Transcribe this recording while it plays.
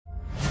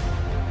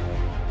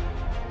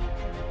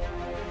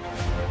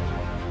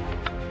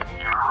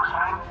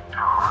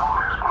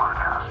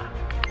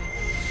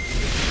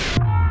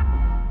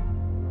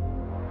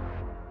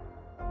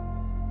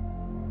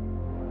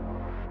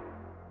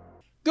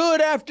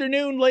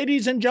afternoon,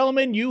 ladies and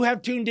gentlemen. You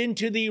have tuned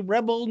into the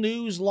Rebel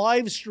News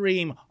live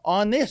stream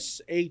on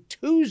this, a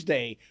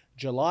Tuesday,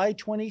 July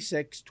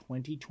 26,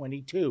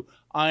 2022.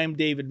 I'm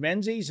David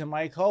Menzies, and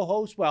my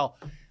co-host, well,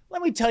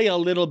 let me tell you a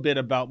little bit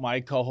about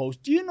my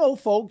co-host. Do you know,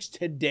 folks,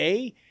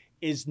 today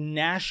is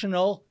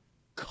National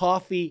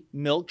Coffee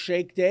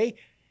Milkshake Day,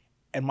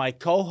 and my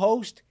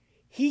co-host,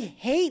 he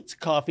hates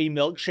coffee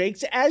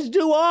milkshakes, as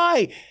do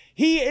I.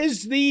 He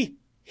is the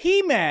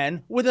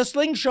He-Man with a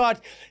slingshot.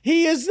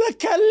 He is the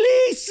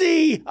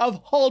Khaleesi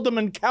of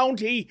Haldeman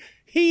County.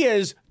 He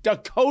is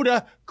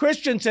Dakota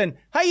Christensen.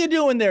 How you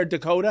doing there,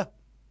 Dakota?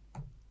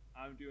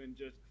 I'm doing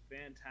just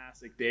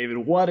fantastic, David.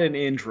 What an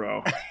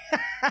intro.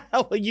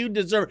 Well, you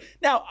deserve it.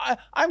 Now,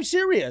 I'm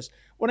serious.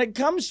 When it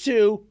comes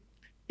to,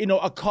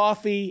 a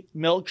coffee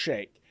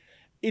milkshake,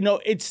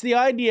 it's the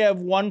idea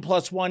of 1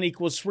 + 1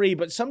 = 3,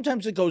 but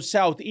sometimes it goes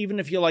south, even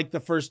if you like the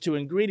first two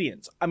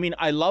ingredients. I mean,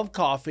 I love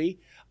coffee.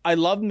 I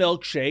love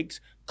milkshakes.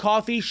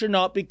 Coffee should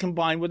not be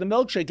combined with a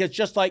milkshake. It's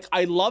just like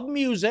I love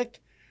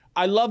music.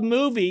 I love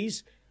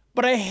movies,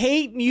 but I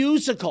hate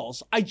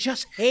musicals. I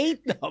just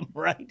hate them,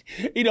 right?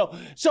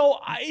 So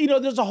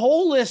there's a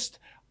whole list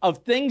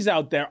of things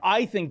out there,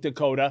 I think,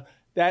 Dakota,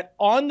 that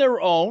on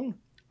their own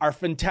are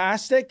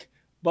fantastic,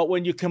 but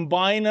when you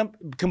combine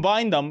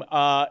them,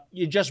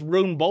 you just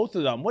ruin both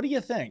of them. What do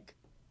you think?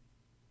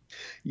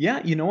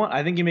 Yeah, you know what?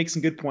 I think you make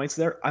some good points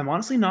there. I'm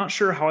honestly not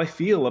sure how I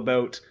feel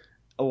about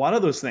a lot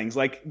of those things.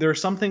 Like, there are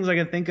some things I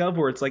can think of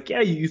where it's like,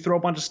 yeah, you throw a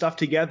bunch of stuff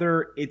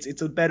together.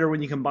 It's better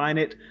when you combine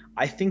it.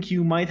 I think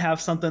you might have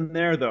something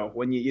there, though.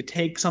 When you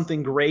take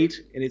something great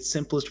in its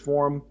simplest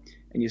form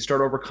and you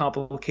start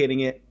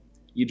overcomplicating it,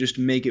 you just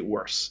make it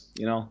worse.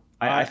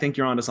 I think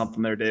you're onto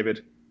something there,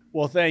 David.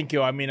 Well, thank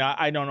you. I mean,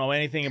 I don't know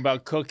anything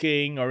about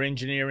cooking or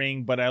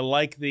engineering, but I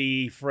like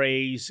the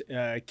phrase,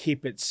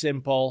 keep it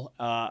simple.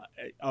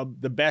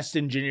 The best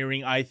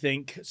engineering, I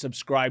think,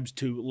 subscribes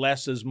to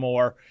less is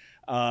more.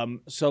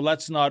 So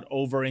let's not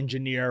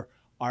over-engineer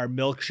our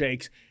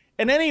milkshakes.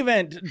 In any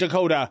event,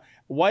 Dakota,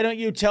 why don't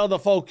you tell the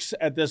folks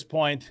at this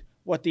point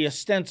what the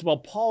ostensible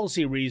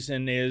policy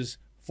reason is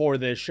for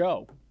this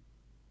show?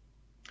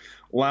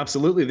 Well,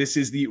 absolutely. This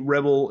is the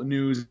Rebel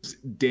News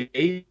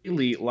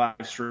Daily live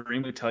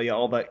stream. We tell you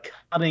all the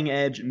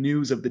cutting-edge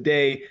news of the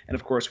day, and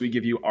of course, we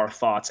give you our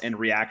thoughts and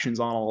reactions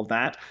on all of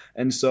that.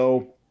 And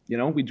so,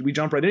 we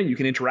jump right in. You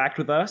can interact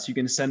with us. You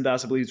can send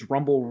us, I believe it's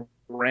Rumble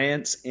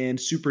rants and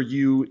Super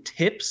U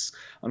tips.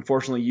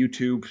 Unfortunately,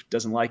 YouTube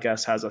doesn't like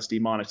us, has us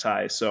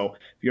demonetized. So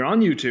if you're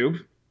on YouTube,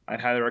 I'd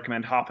highly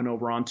recommend hopping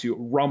over onto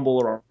Rumble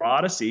or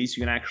Odyssey so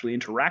you can actually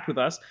interact with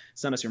us,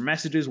 send us your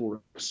messages,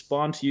 we'll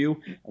respond to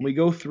you, and we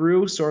go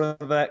through sort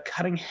of the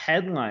cutting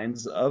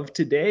headlines of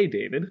today,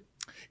 David.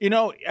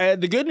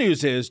 The good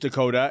news is,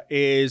 Dakota,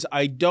 is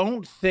I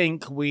don't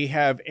think we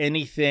have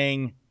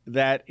anything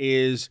that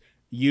is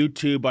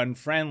YouTube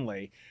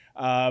unfriendly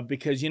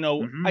because,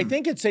 I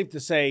think it's safe to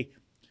say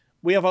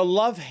we have a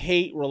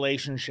love-hate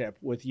relationship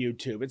with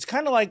YouTube. It's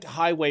kind of like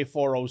Highway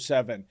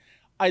 407.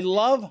 I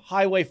love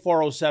Highway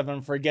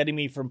 407 for getting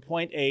me from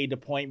point A to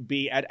point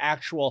B at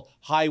actual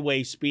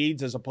highway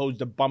speeds as opposed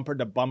to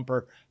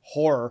bumper-to-bumper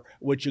horror,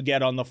 which you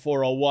get on the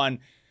 401.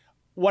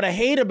 What I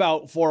hate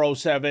about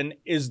 407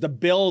 is the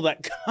bill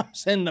that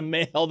comes in the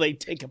mail. They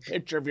take a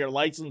picture of your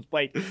license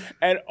plate.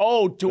 And,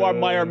 to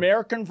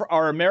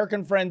our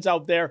American friends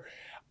out there,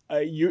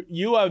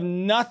 you have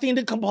nothing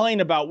to complain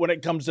about when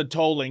it comes to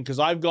tolling, because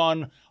I've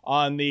gone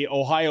on the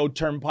Ohio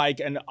Turnpike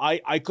and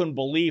I couldn't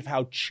believe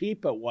how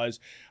cheap it was.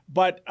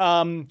 But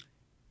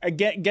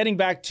again, getting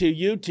back to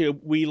YouTube,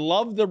 we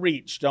love the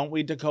reach, don't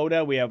we,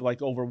 Dakota? We have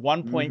like over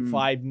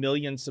 1.5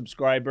 million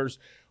subscribers.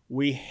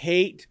 We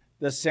hate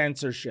the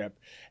censorship.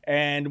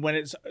 And when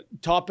it's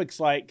topics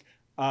like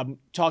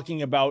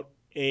talking about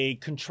a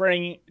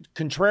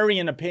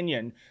contrarian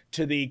opinion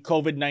to the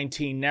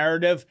COVID-19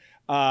 narrative,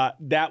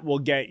 that will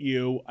get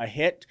you a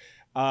hit.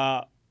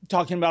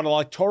 Talking about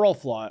electoral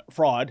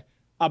fraud,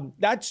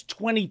 that's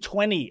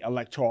 2020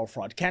 electoral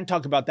fraud. Can't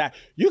talk about that.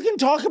 You can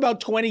talk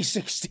about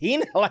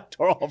 2016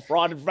 electoral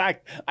fraud. In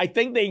fact, I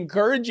think they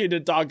encourage you to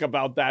talk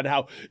about that,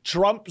 how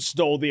Trump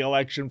stole the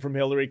election from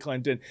Hillary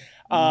Clinton.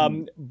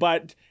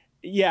 But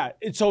yeah,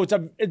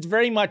 it's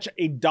very much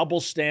a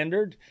double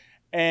standard.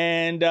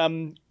 And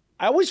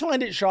I always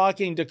find it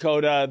shocking,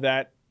 Dakota,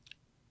 that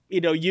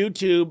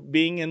YouTube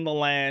being in the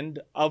land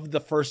of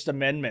the First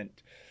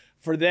Amendment,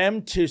 for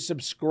them to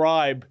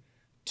subscribe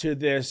to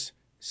this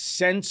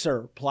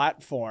censor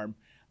platform,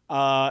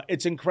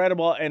 it's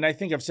incredible. And I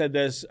think I've said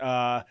this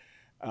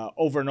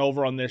over and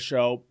over on this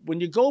show. When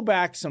you go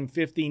back some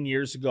 15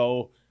 years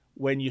ago,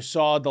 when you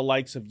saw the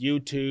likes of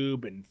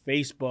YouTube and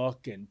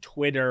Facebook and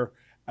Twitter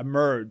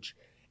emerge,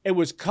 it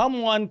was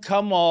come one,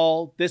 come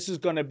all. This is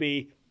going to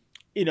be,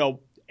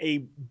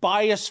 a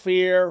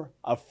biosphere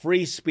of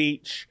free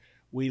speech.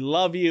 We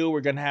love you.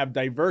 We're going to have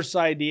diverse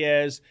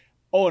ideas.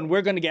 Oh, and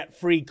we're going to get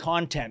free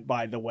content,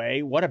 by the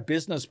way. What a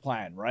business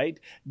plan, right?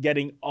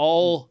 Getting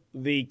all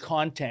the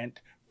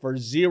content for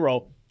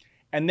zero.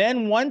 And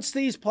then once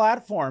these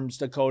platforms,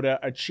 Dakota,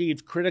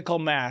 achieved critical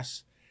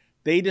mass,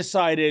 they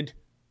decided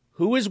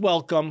who is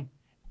welcome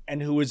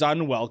and who is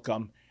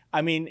unwelcome.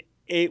 I mean,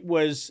 it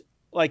was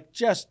like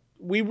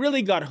we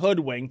really got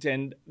hoodwinked.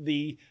 And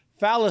the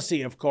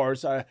fallacy, of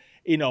course,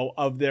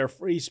 of their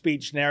free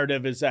speech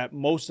narrative is that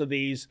most of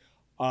these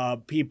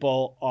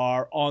people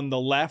are on the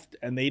left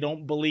and they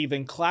don't believe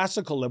in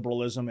classical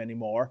liberalism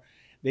anymore.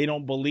 They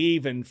don't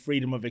believe in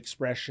freedom of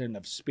expression,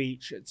 of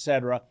speech,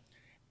 etc.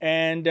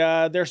 And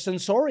they're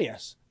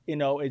censorious.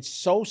 It's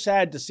so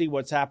sad to see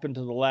what's happened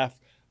to the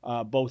left,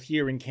 both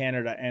here in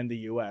Canada and the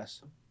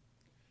U.S.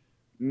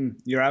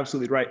 You're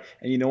absolutely right.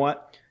 And you know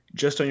what?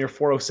 Just on your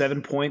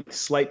 407 point,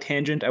 slight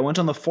tangent. I went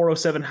on the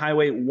 407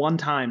 highway one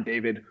time,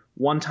 David.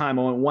 One time.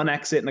 I went one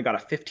exit and I got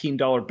a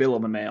 $15 bill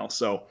in the mail.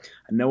 So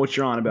I know what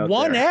you're on about.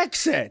 One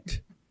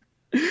exit?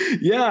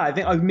 Yeah, I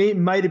think it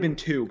might have been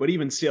two, but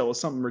even still, it was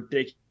something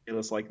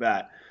ridiculous like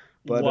that.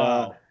 But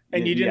wow.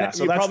 And you didn't.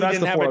 So you probably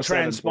didn't have a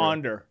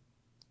transponder.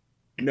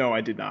 No,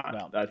 I did not.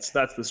 No. That's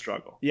the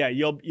struggle. Yeah,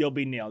 you'll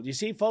be nailed. You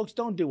see, folks,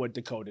 don't do what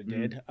Dakota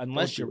did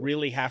unless you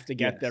really have to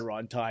get there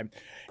on time.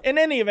 In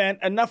any event,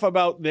 enough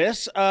about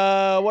this.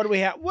 What do we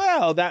have?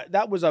 Well,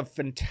 that was a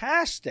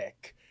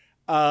fantastic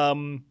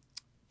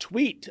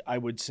tweet, I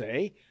would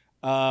say.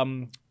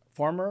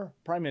 Former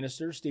Prime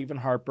Minister Stephen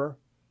Harper.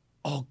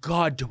 Oh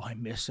God, do I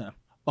miss him?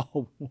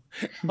 Oh,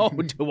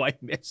 do I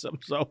miss him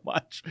so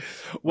much?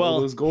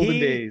 Well, those golden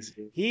days.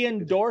 He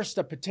endorsed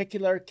a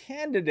particular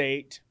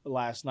candidate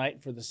last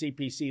night for the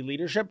CPC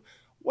leadership.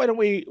 Why don't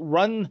we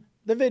run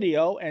the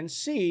video and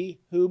see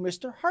who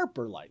Mr.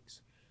 Harper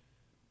likes?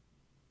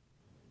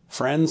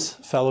 Friends,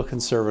 fellow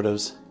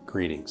Conservatives,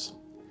 greetings.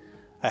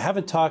 I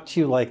haven't talked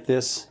to you like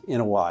this in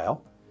a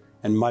while,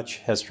 and much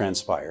has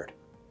transpired.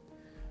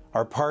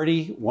 Our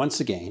party, once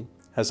again,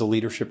 has a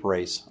leadership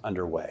race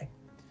underway.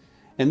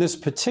 In this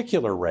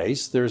particular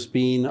race, there's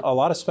been a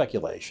lot of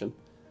speculation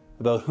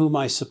about whom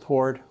I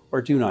support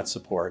or do not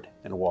support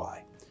and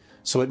why.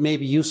 So it may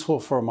be useful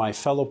for my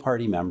fellow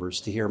party members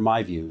to hear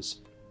my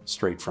views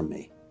straight from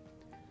me.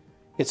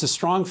 It's a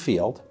strong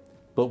field,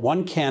 but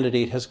one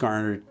candidate has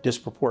garnered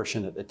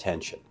disproportionate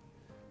attention.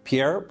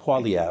 Pierre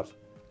Poilievre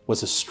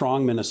was a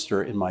strong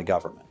minister in my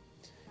government.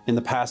 In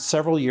the past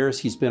several years,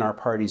 he's been our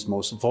party's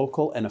most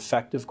vocal and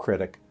effective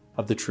critic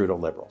of the Trudeau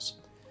Liberals.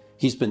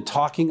 He's been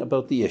talking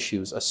about the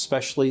issues,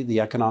 especially the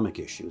economic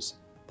issues,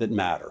 that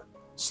matter.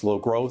 Slow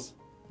growth,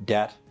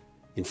 debt,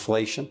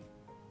 inflation,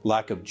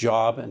 lack of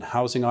job and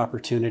housing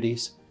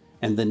opportunities,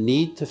 and the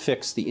need to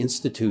fix the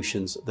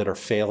institutions that are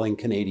failing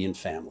Canadian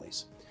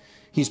families.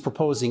 He's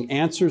proposing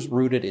answers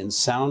rooted in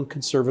sound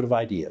conservative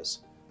ideas,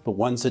 but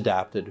ones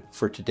adapted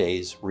for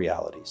today's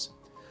realities.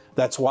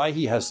 That's why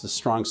he has the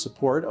strong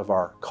support of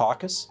our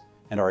caucus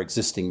and our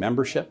existing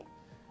membership,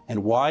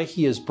 and why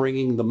he is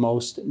bringing the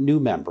most new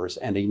members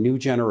and a new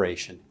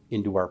generation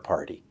into our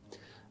party.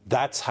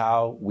 That's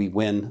how we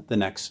win the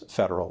next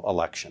federal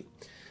election.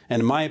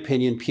 And in my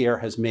opinion, Pierre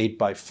has made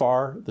by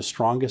far the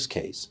strongest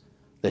case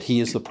that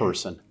he is the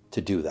person to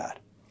do that.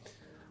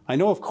 I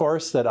know, of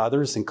course, that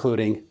others,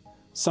 including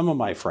some of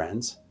my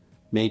friends,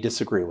 may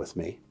disagree with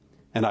me,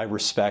 and I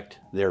respect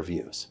their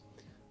views.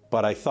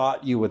 But I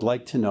thought you would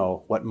like to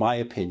know what my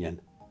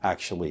opinion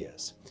actually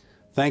is.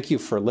 Thank you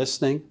for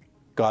listening.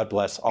 God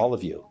bless all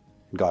of you.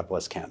 God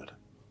bless Canada.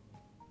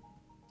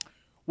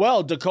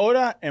 Well,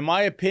 Dakota, in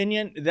my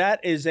opinion,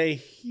 that is a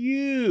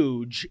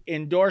huge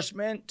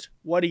endorsement.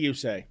 What do you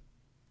say?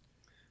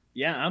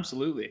 Yeah,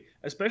 absolutely.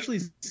 Especially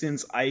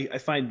since I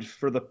find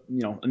for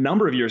a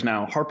number of years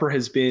now, Harper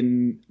has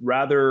been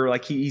rather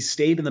like he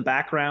stayed in the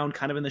background,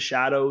 kind of in the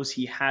shadows.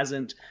 He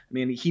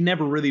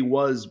never really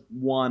was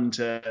one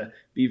to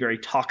be very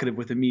talkative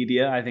with the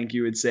media, I think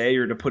you would say,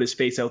 or to put his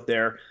face out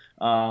there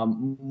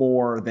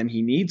more than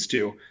he needs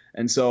to.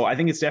 And so I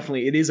think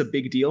it is a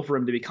big deal for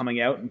him to be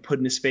coming out and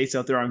putting his face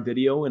out there on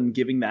video and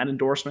giving that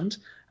endorsement,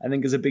 I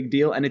think is a big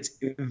deal. And it's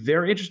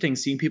very interesting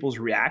seeing people's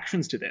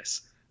reactions to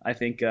this. I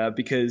think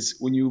because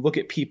when you look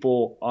at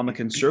people on the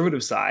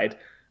conservative side,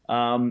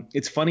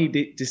 it's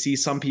funny to see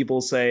some people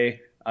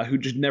say who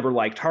just never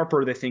liked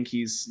Harper. They think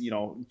he's,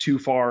 too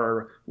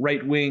far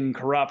right wing,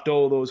 corrupt,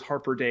 those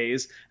Harper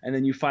days. And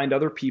then you find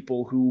other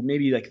people who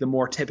maybe like the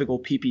more typical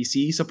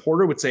PPC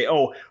supporter would say,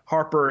 oh,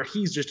 Harper,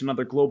 he's just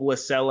another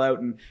globalist sellout.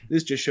 And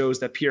this just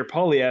shows that Pierre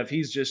Poilievre,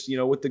 he's just,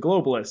 with the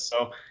globalists.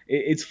 So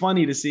it's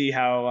funny to see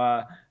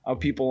how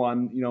people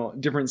on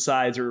different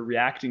sides are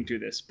reacting to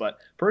this. But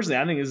personally,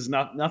 I think this is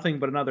nothing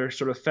but another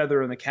sort of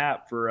feather in the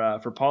cap for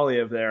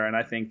Poilievre there. And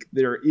I think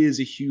there is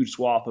a huge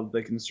swath of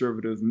the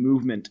conservative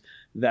movement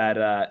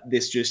that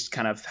this just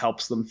kind of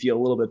helps them feel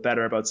a little bit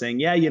better about saying,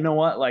 yeah, you know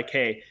what, like,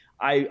 hey,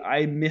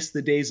 I miss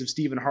the days of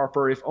Stephen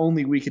Harper. If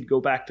only we could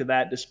go back to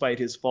that despite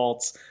his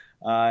faults.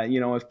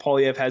 If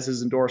Poilievre has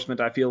his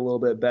endorsement, I feel a little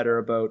bit better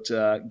about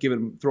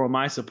throwing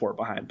my support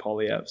behind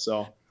Poilievre.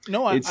 So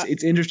no,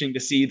 it's interesting to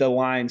see the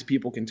lines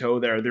people can toe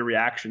there, their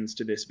reactions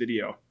to this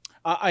video.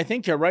 I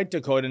think you're right,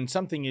 Dakota, and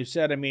something you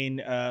said,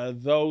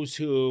 those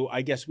who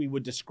I guess we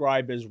would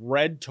describe as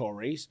red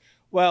Tories,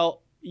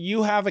 well,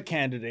 you have a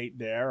candidate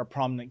there, a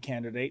prominent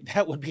candidate.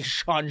 That would be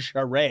Jean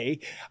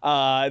Charest.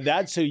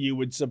 That's who you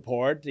would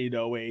support,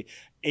 a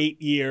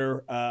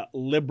 8-year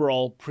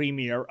Liberal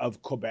premier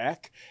of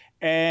Quebec.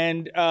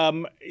 And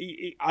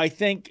I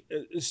think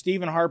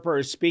Stephen Harper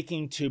is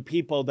speaking to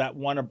people that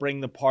want to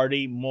bring the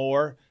party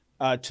more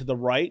to the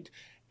right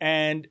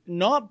and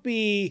not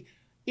be,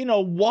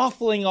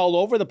 waffling all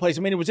over the place.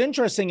 I mean, it was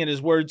interesting in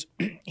his words.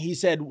 He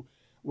said,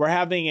 we're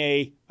having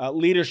a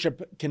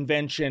leadership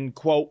convention,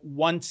 quote,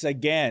 once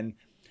again.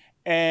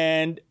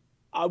 And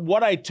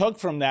what I took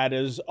from that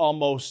is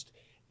almost,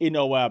 I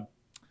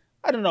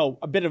don't know,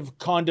 a bit of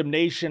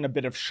condemnation, a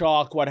bit of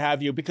shock, what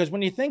have you. Because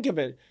when you think of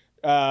it,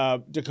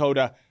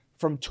 Dakota,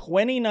 from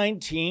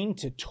 2019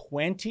 to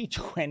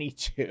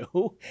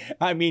 2022,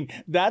 I mean,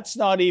 that's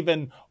not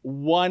even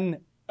one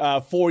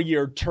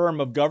 4-year term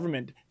of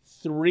government,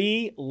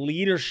 3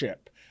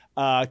 leadership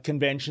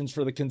conventions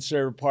for the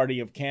Conservative Party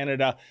of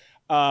Canada.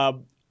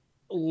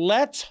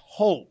 Let's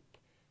hope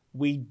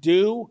we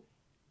do,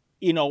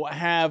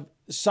 have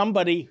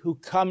somebody who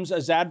comes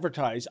as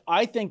advertised.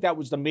 I think that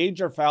was the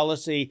major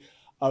fallacy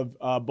of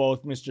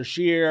both Mr.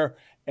 Scheer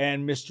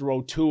and Mr.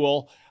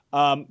 O'Toole.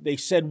 They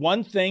said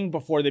one thing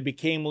before they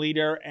became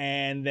leader,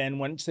 and then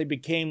once they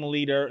became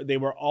leader, they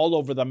were all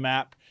over the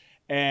map.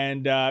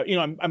 And,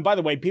 and by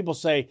the way, people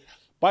say,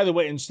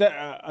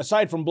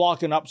 aside from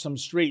blocking up some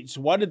streets,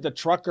 what did the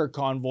trucker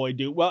convoy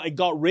do? Well, it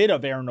got rid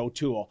of Aaron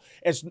O'Toole.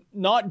 It's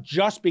not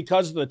just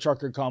because of the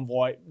trucker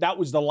convoy. That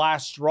was the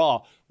last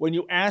straw. When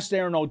you asked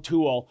Aaron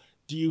O'Toole,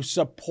 do you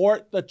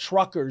support the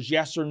truckers,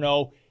 yes or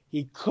no?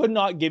 He could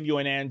not give you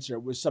an answer.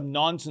 It was some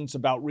nonsense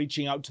about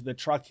reaching out to the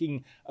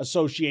trucking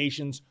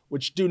associations,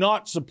 which do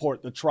not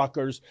support the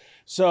truckers.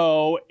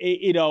 So,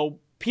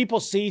 people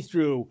see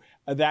through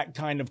that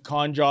kind of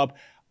con job.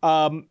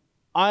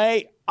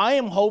 I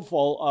am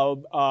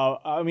hopeful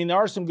of, there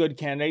are some good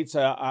candidates.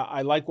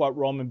 I like what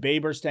Roman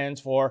Baber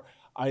stands for.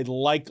 I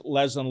like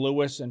Leslyn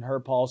Lewis and her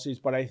policies,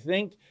 but I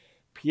think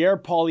Pierre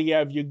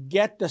Poilievre, you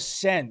get the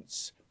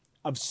sense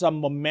of some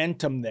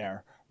momentum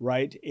there,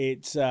 right?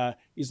 It's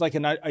he's like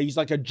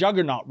a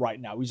juggernaut right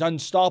now. He's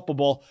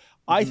unstoppable.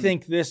 Mm-hmm. I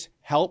think this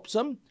helps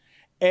him.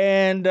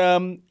 And,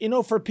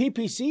 for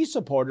PPC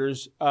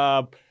supporters,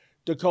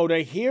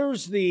 Dakota,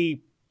 here's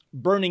the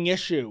burning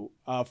issue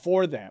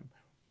for them.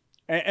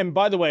 And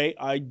by the way,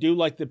 I do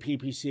like the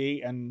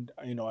PPC, and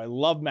I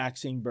love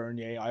Maxime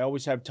Bernier. I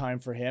always have time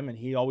for him, and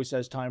he always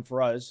has time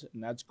for us,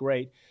 and that's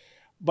great.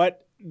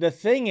 But the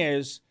thing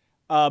is,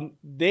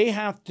 they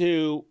have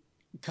to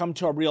come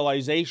to a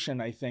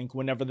realization, I think,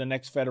 whenever the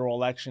next federal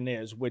election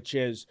is, which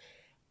is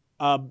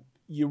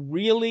you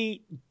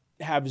really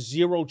have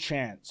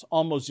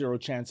almost zero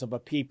chance of a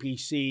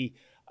PPC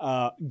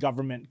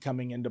government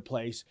coming into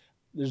place.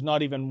 There's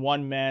not even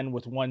one man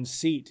with one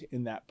seat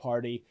in that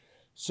party.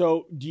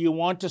 So do you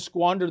want to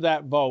squander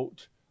that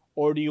vote,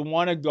 or do you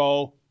want to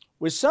go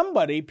with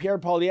somebody, Pierre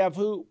Poilievre,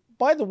 who,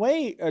 by the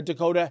way,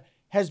 Dakota,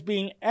 has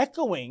been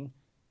echoing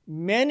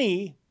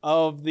many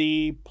of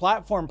the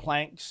platform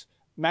planks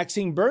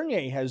Maxime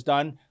Bernier has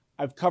done?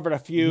 I've covered a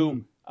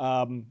few,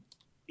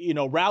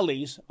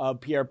 rallies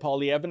of Pierre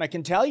Poilievre, and I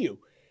can tell you,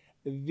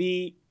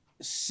 the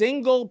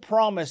single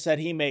promise that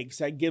he makes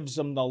that gives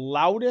him the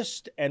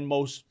loudest and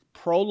most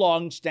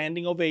prolonged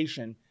standing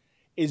ovation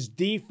is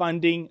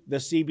defunding the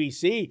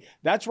CBC.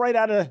 That's right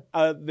out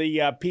of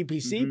the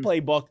PPC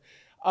playbook.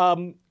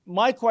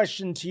 My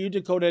question to you,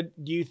 Dakota,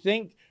 do you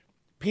think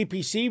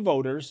PPC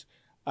voters,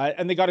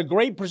 and they got a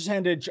great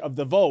percentage of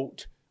the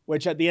vote,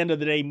 which at the end of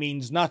the day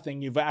means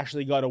nothing. You've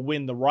actually got to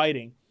win the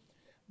riding.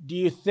 Do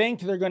you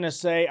think they're going to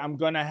say, I'm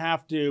going to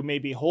have to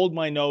maybe hold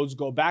my nose,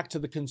 go back to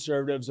the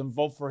Conservatives and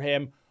vote for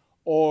him?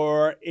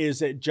 Or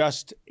is it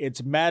just,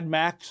 it's Mad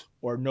Max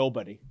or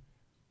nobody?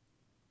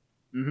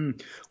 Mm-hmm.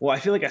 Well, I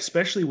feel like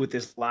especially with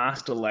this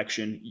last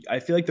election, I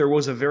feel like there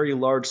was a very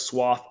large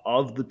swath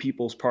of the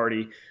People's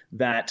Party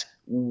that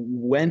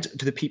went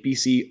to the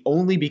PPC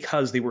only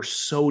because they were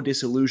so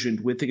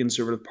disillusioned with the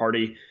Conservative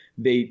Party.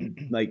 They,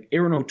 like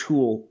Aaron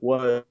O'Toole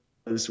was,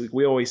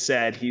 we always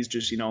said, he's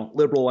just,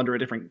 liberal under a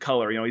different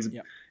color. He's,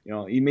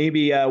 he may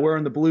be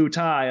wearing the blue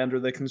tie under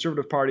the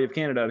Conservative Party of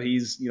Canada.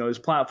 He's, his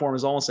platform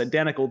is almost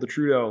identical to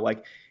Trudeau.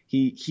 Like,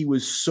 He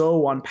was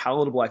so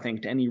unpalatable, I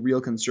think, to any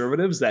real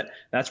conservatives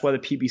that's why the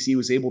PPC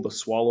was able to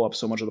swallow up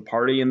so much of the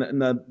party. And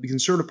the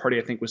Conservative Party,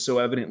 I think, was so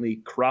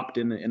evidently corrupt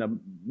in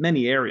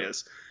many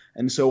areas.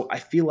 And so I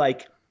feel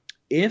like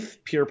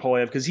if Pierre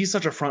Poilievre, because he's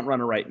such a front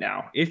runner right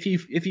now, if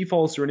he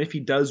follows through and if he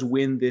does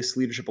win this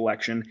leadership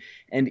election,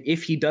 and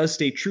if he does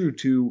stay true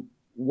to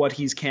what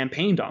he's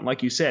campaigned on,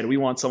 like you said, we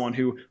want someone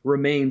who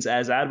remains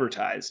as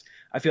advertised.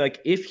 I feel like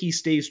if he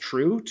stays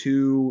true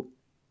to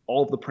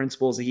all of the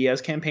principles that he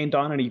has campaigned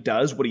on and he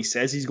does what he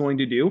says he's going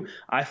to do,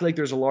 I feel like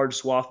there's a large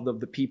swath of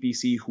the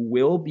PPC who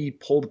will be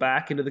pulled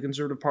back into the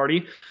Conservative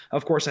Party.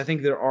 Of course, I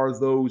think there are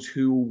those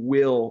who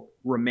will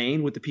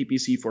remain with the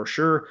PPC for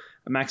sure.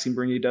 Maxime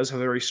Bernier does have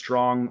a very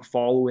strong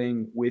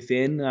following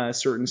within a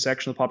certain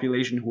section of the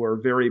population who are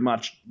very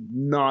much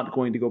not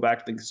going to go back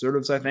to the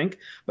Conservatives, I think.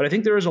 But I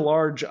think there is a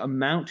large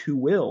amount who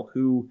will,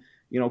 who,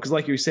 you know, because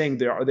like you're saying,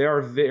 they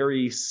are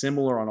very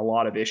similar on a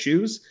lot of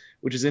issues,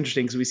 which is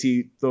interesting because we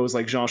see those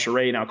like Jean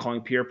Charest now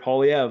calling Pierre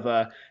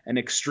Poilievre an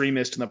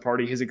extremist in the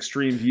party. His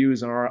extreme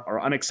views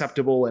are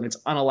unacceptable and it's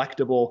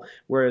unelectable,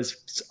 whereas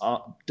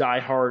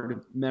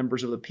diehard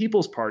members of the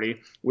People's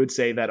Party would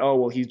say that, oh,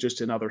 well, he's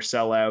just another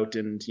sellout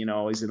and, you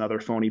know, he's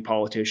another phony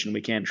politician.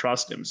 We can't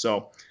trust him.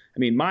 So, I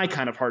mean, my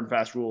kind of hard and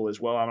fast rule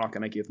is, well, I'm not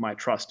going to give my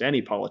trust to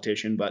any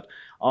politician, but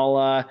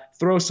I'll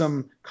throw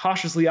some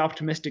cautiously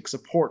optimistic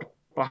support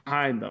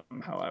behind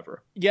them,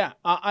 however. Yeah,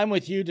 I'm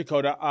with you,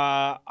 Dakota.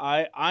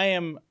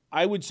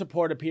 I would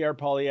support a Pierre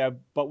Poilievre,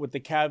 but with the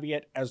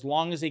caveat, as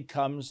long as he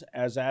comes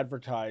as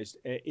advertised,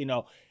 you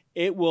know,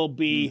 it will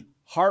be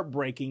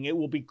heartbreaking. It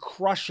will be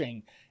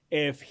crushing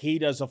if he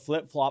does a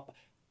flip-flop.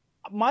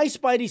 My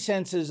spidey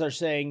senses are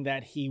saying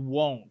that he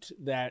won't,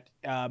 that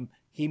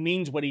he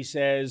means what he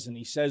says and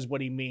he says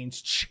what he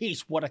means.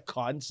 Jeez, what a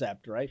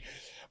concept, right?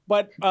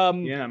 But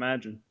yeah,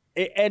 imagine.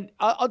 And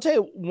I'll tell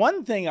you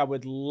one thing I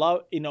would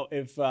love, you know,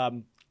 if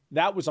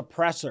that was a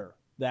presser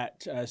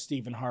that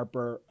Stephen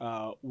Harper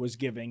was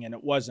giving, and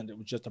it wasn't. It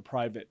was just a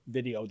private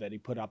video that he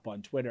put up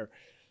on Twitter.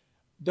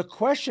 The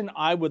question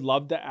I would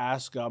love to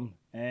ask him,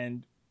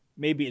 and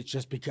maybe it's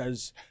just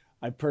because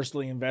I've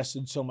personally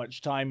invested so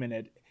much time in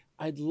it,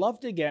 I'd love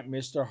to get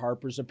Mr.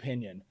 Harper's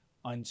opinion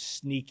on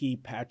sneaky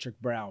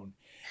Patrick Brown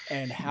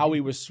and how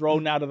he was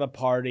thrown out of the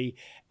party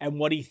and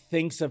what he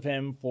thinks of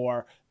him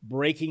for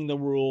breaking the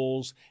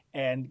rules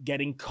and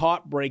getting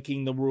caught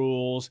breaking the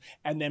rules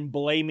and then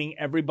blaming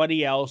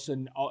everybody else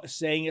and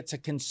saying it's a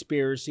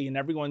conspiracy and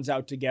everyone's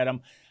out to get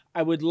him.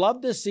 I would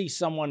love to see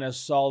someone as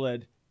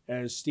solid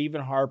as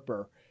Stephen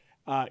Harper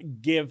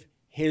give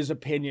his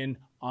opinion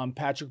on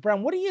Patrick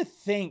Brown. What do you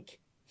think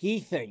he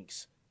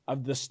thinks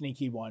of the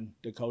sneaky one,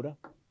 Dakota?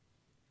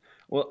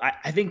 Well,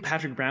 I think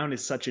Patrick Brown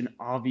is such an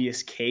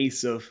obvious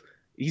case of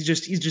he's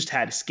just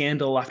had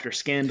scandal after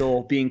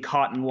scandal, being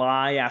caught in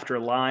lie after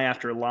lie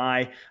after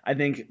lie. I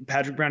think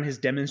Patrick Brown has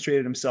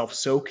demonstrated himself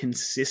so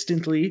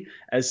consistently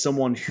as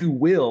someone who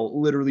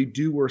will literally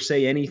do or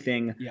say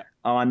anything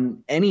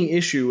on any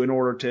issue in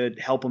order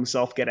to help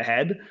himself get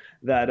ahead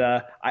that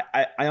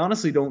I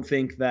honestly don't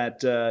think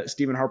that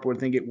Stephen Harper would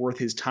think it worth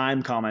his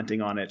time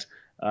commenting on it.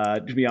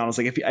 To be honest,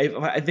 like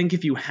I think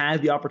if you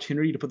had the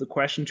opportunity to put the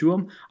question to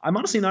him, I'm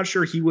honestly not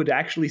sure he would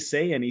actually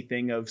say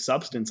anything of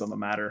substance on the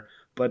matter.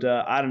 But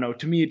I don't know.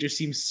 To me, it just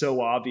seems so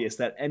obvious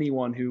that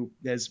anyone who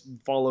has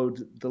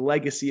followed the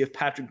legacy of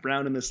Patrick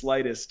Brown in the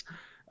slightest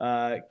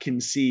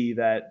can see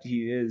that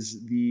he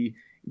is the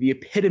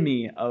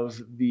epitome of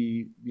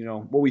the, you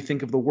know, what we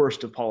think of the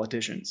worst of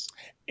politicians.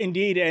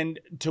 Indeed, and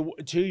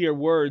to your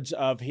words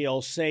of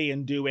he'll say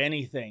and do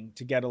anything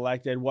to get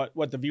elected,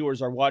 what the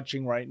viewers are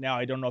watching right now,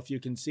 I don't know if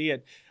you can see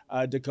it,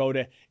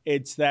 Dakota,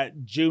 it's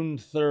that June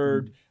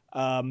 3rd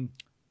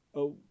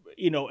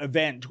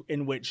event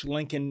in which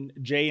Lincoln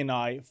Jay and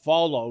I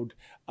followed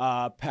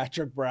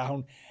Patrick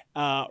Brown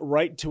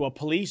right to a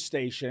police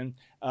station.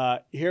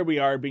 Here we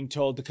are being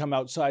told to come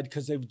outside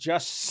because they've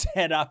just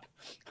set up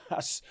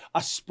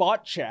a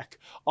spot check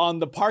on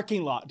the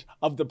parking lot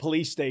of the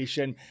police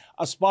station,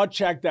 a spot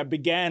check that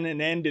began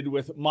and ended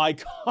with my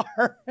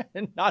car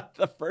and not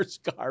the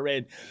first car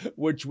in,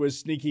 which was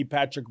sneaky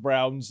Patrick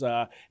Brown's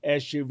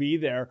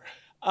SUV there.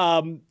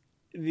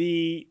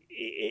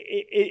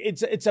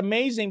 It's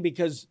amazing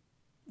because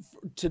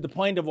to the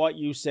point of what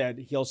you said,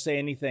 he'll say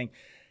anything.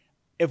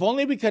 If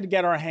only we could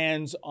get our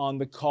hands on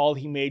the call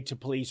he made to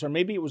police, or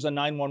maybe it was a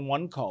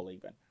 911 call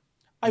even.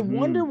 I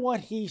wonder what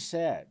he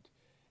said,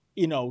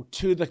 you know,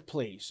 to the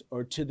police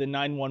or to the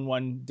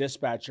 911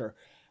 dispatcher.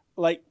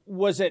 Like,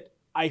 was it,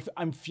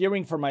 I'm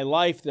fearing for my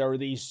life. There are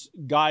these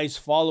guys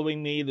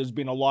following me. There's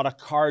been a lot of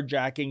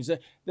carjackings.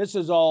 This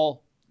is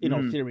all, you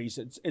know, theories.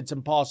 It's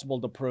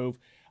impossible to prove.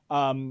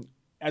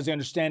 As I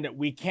understand it,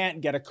 we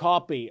can't get a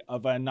copy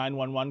of a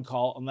 911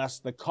 call unless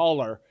the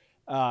caller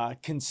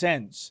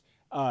consents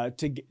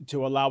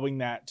to allowing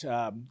that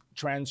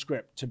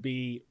transcript to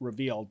be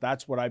revealed.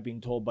 That's what I've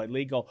been told by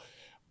legal.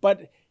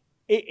 But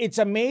it's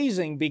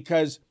amazing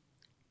because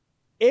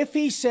if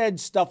he said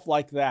stuff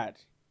like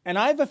that, and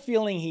I have a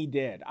feeling he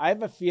did, I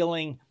have a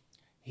feeling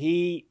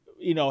he,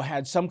 you know,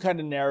 had some kind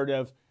of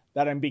narrative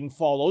that I'm being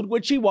followed,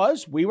 which he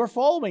was. We were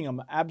following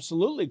him,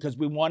 absolutely, because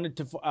we wanted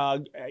to,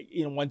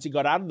 once he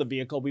got out of the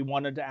vehicle, we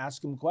wanted to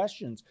ask him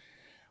questions.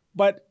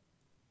 But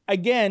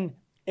again,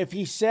 if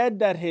he said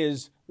that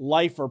his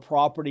life or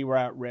property were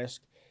at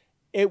risk,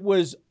 it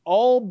was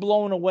all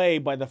blown away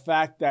by the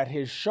fact that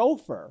his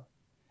chauffeur,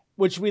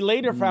 which we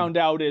later found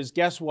out is,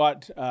 guess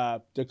what,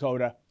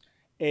 Dakota?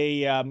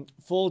 a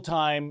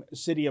full-time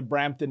City of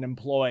Brampton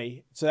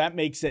employee. So that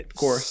makes it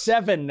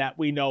 7 that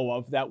we know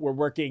of that were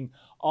working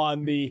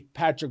on the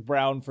Patrick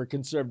Brown for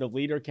Conservative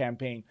Leader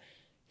campaign.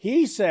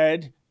 He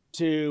said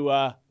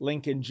to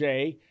Lincoln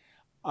Jay,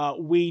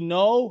 we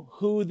know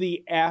who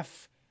the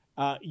F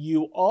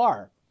you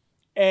are.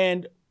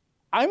 And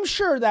I'm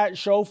sure that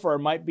chauffeur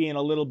might be in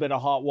a little bit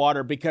of hot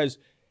water because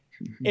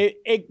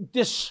it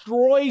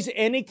destroys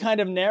any kind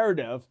of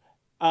narrative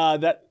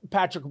that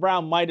Patrick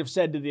Brown might have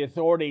said to the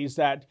authorities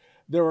that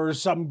there were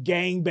some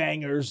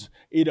gangbangers,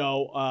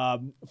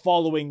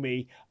 following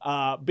me.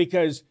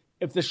 Because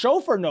if the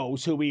chauffeur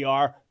knows who we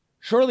are,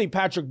 surely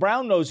Patrick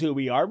Brown knows who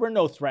we are. We're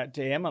no threat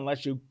to him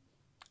unless you,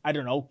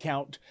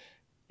 count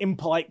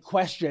impolite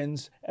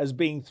questions as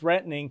being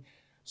threatening.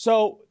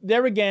 So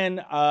there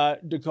again,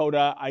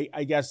 Dakota,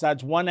 I guess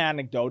that's one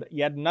anecdote,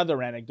 yet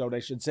another anecdote, I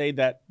should say,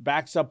 that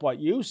backs up what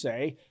you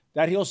say,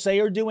 that he'll say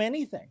or do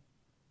anything.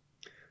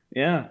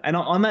 Yeah. And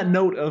on that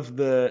note of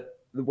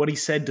what he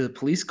said to the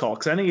police call,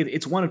 because I think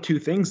it's one of two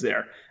things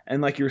there.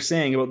 And like you're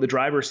saying about the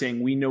driver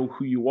saying, we know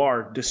who you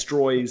are,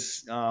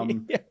 destroys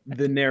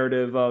the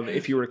narrative of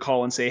if you were to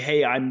call and say,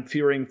 hey, I'm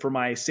fearing for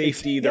my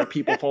safety. There are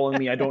people following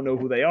me. I don't know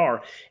who they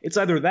are. It's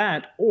either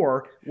that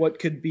or what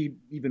could be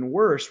even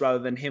worse, rather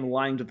than him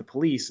lying to the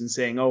police and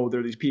saying, oh, there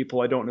are these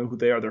people. I don't know who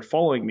they are. They're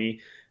following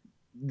me.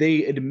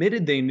 They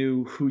admitted they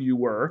knew who you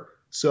were.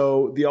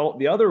 So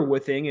the other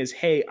thing is,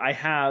 hey, I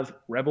have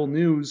Rebel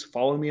News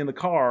following me in the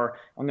car.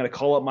 I'm going to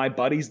call up my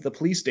buddies at the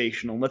police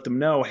station and let them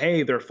know,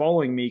 hey, they're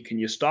following me. Can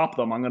you stop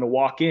them? I'm going to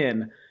walk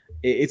in.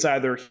 It's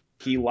either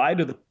he lied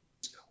to the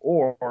police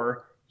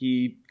or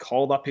he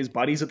called up his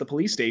buddies at the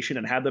police station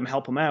and had them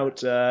help him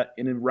out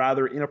in a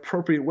rather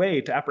inappropriate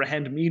way to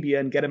apprehend media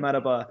and get him out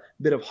of a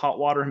bit of hot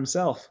water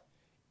himself.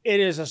 It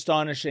is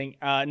astonishing.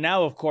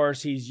 Now, of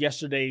course, he's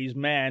yesterday's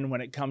man when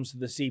it comes to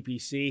the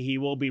CPC. He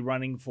will be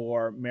running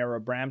for mayor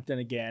of Brampton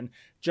again,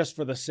 just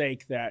for the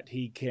sake that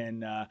he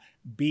can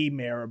be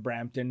mayor of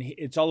Brampton.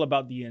 It's all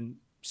about the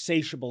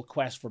insatiable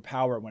quest for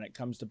power when it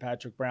comes to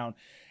Patrick Brown.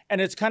 And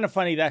it's kind of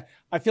funny that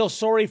I feel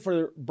sorry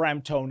for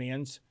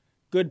Bramptonians,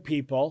 good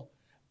people,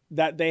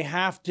 that they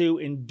have to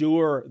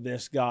endure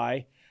this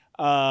guy.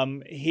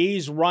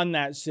 He's run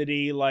that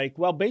city like,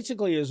 well,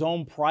 basically his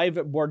own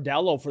private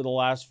bordello for the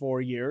last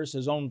 4 years,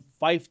 his own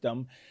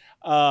fiefdom.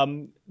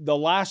 The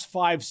last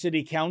 5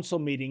 city council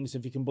meetings,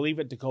 if you can believe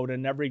it, Dakota,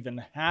 never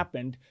even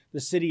happened. The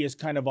city is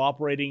kind of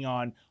operating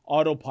on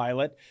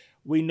autopilot.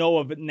 We know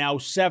of now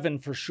 7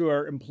 for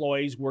sure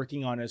employees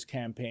working on his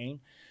campaign.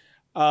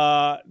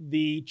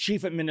 The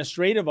chief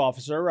administrative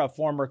officer, a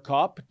former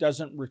cop,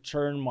 doesn't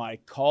return my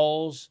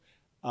calls,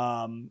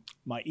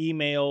 my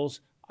emails.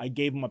 I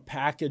gave him a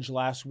package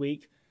last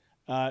week.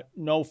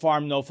 No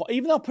farm, no fault.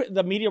 Even though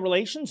the media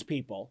relations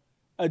people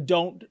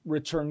don't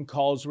return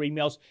calls or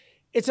emails.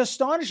 It's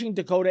astonishing,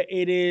 Dakota.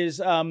 It is,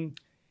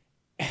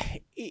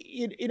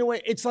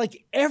 it's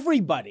like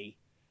everybody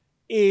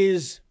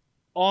is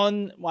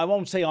on, well, I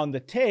won't say on the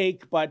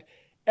take, but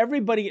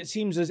everybody, it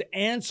seems, is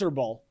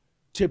answerable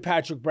to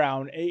Patrick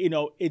Brown.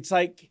 It's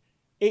like,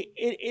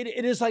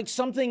 it is like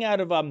something out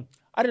of,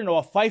 I don't know,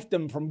 a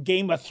fiefdom from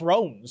Game of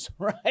Thrones,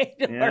 right?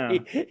 Yeah. Where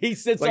he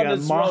sits like on a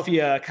his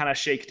mafia kind of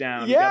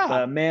shakedown. Yeah. You got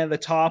the man at the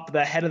top,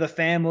 the head of the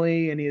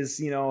family, and his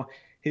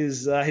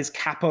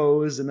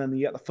capos, and then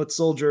you got the foot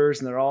soldiers,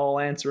 and they're all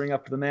answering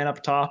up to the man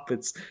up top.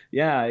 It's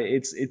a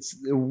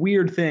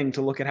weird thing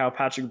to look at how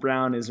Patrick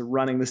Brown is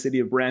running the city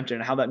of Brampton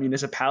and how that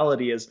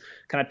municipality is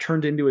kind of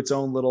turned into its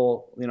own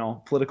little,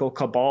 political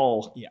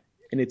cabal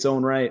in its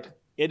own right.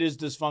 It is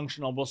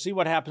dysfunctional. We'll see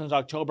what happens in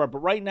October. But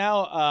right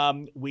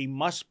now, we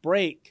must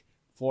break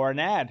for an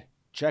ad.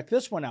 Check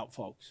this one out,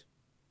 folks.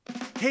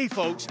 Hey,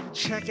 folks,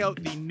 check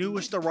out the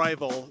newest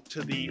arrival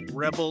to the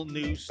Rebel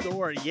News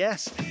store.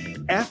 Yes,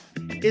 F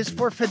is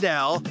for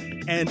Fidel,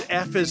 and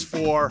F is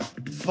for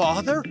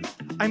father.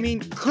 I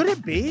mean, could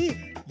it be?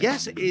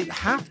 Yes,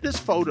 half this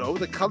photo,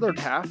 the colored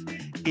half,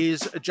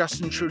 is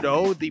Justin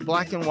Trudeau. The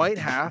black and white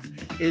half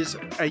is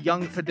a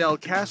young Fidel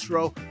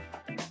Castro.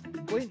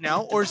 Wait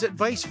now, or is it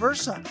vice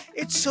versa?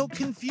 It's so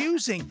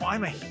confusing.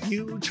 I'm a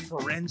huge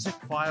Forensic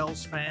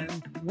Files fan.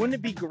 Wouldn't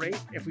it be great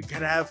if we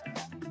could have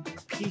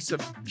a piece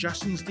of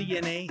Justin's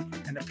DNA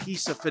and a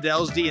piece of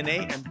Fidel's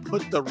DNA and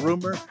put the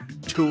rumor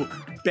to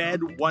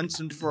bed once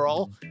and for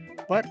all?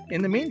 But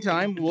in the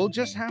meantime, we'll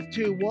just have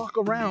to walk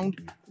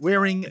around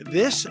wearing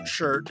this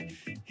shirt,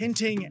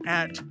 hinting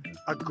at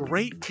a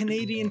great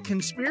Canadian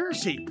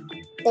conspiracy.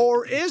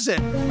 Or is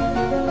it?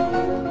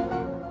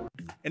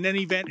 In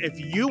any event, if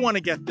you want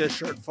to get this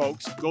shirt,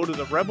 folks, go to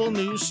the Rebel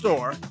News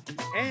store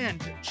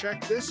and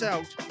check this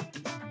out.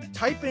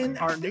 Type in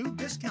our new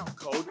discount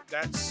code,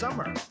 that's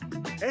SUMMER,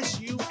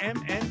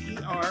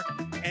 SUMMER,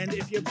 and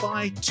if you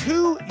buy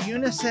 2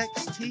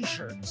 unisex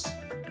t-shirts,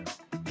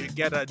 you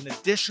get an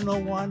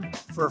additional one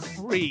for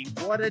free.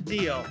 What a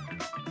deal.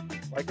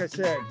 Like I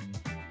said,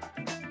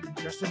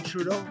 Justin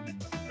Trudeau,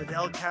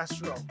 Fidel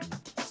Castro,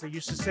 as they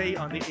used to say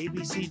on the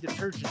ABC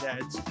detergent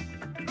ads,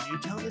 can you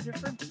tell the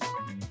difference?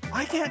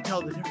 I can't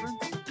tell the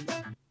difference.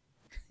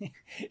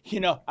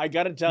 I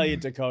got to tell you,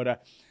 Dakota,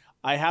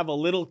 I have a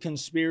little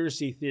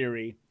conspiracy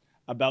theory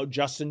about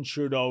Justin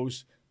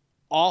Trudeau's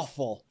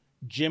awful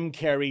Jim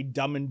Carrey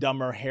Dumb and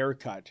Dumber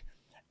haircut.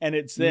 And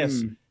it's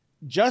this.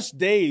 Just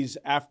days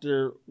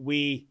after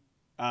we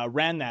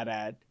ran that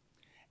ad,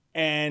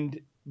 and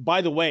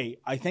by the way,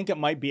 I think it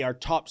might be our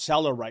top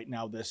seller right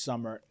now this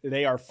summer.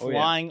 They are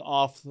flying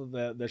off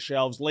the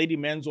shelves. Lady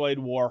Menzoid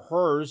wore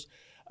hers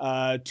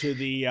to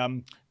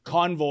the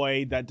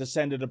convoy that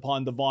descended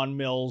upon the Vaughan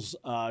Mills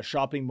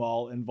shopping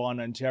mall in Vaughan,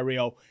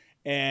 Ontario.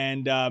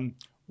 And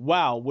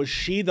wow, was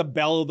she the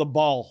belle of the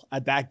ball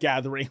at that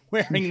gathering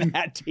wearing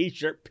that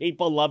T-shirt?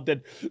 People loved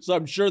it. So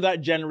I'm sure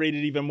that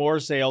generated even more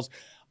sales.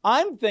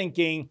 I'm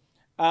thinking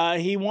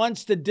he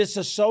wants to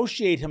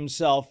disassociate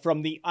himself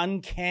from the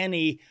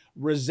uncanny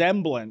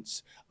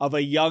resemblance of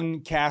a young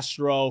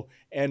Castro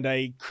and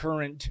a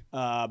current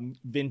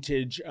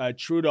vintage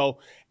Trudeau.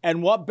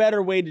 And what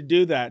better way to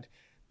do that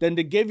than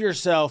to give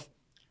yourself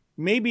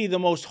maybe the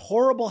most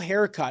horrible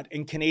haircut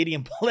in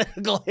Canadian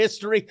political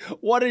history?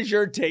 What is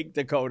your take,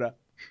 Dakota?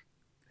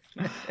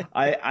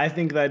 I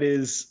think that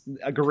is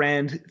a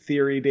grand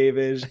theory,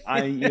 David.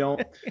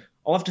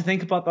 I'll have to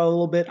think about that a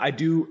little bit. I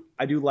do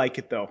like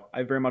it though.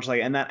 I very much like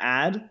it. And that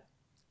ad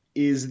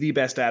is the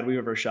best ad we've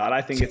ever shot.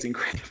 I think it's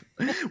incredible.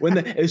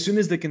 As soon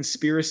as the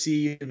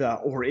conspiracy,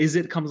 or is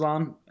it comes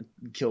on,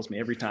 it kills me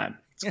every time.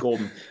 It's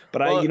golden.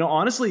 But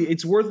honestly,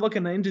 it's worth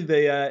looking into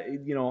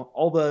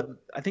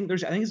I think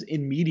it's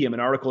in Medium, an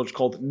article it's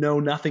called "No,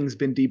 Nothing's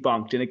Been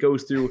Debunked," and it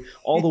goes through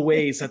all the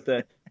ways that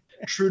the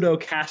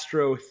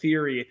Trudeau-Castro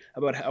theory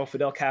about how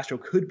Fidel Castro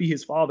could be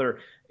his father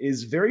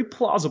is very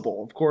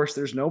plausible. Of course,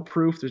 there's no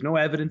proof, there's no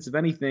evidence of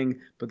anything,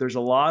 but there's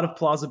a lot of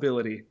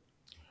plausibility.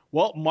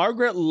 Well,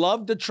 Margaret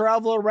loved to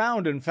travel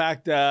around. In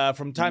fact,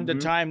 from time to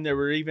time, there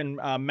were even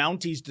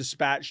Mounties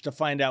dispatched to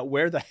find out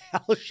where the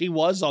hell she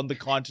was on the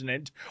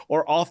continent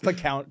or off the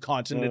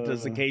continent,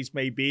 as the case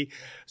may be.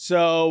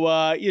 So,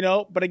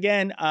 but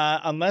again,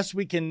 unless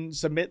we can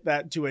submit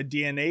that to a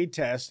DNA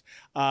test,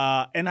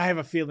 and I have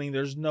a feeling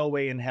there's no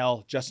way in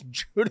hell Justin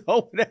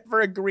Trudeau would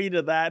ever agree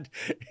to that.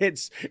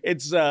 It's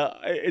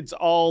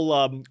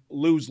all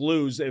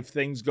lose-lose if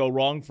things go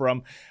wrong for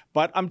him.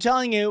 But I'm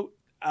telling you,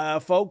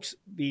 folks,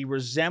 the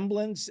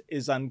resemblance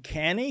is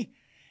uncanny,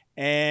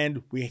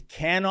 and we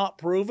cannot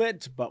prove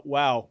it. But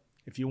wow,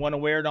 if you want to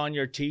wear it on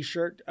your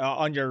T-shirt,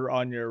 on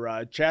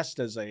your chest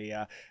as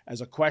a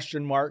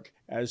question mark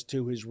as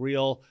to his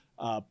real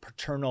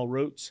paternal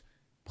roots,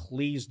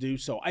 please do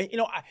so.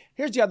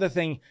 Here's the other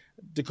thing,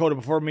 Dakota.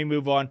 Before we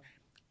move on,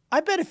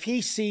 I bet if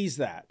he sees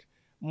that,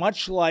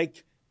 much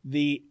like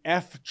the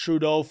F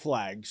Trudeau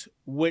flags,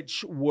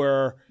 which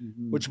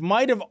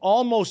might have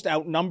almost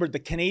outnumbered the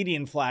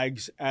Canadian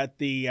flags at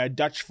the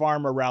Dutch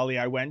farmer rally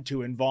I went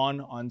to in Vaughan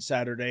on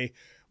Saturday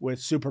with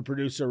super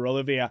producer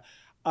Olivia.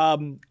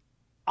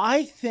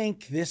 I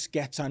think this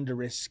gets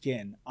under his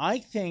skin. I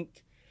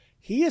think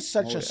he is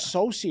such a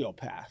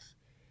sociopath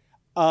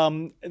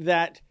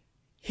that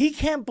he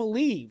can't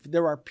believe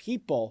there are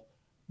people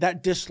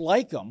that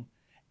dislike him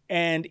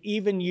and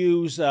even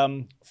use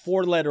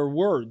four-letter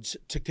words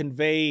to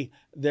convey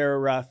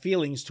their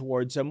feelings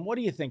towards him. What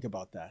do you think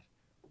about that?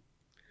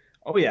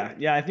 Oh yeah.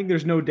 I think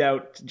there's no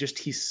doubt. Just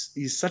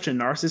he's such a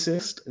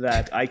narcissist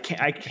that I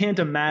can't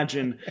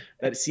imagine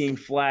that seeing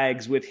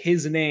flags with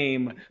his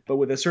name but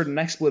with a certain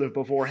expletive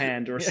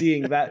beforehand, or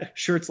seeing that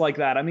shirts like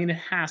that. I mean, it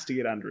has to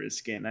get under his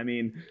skin. I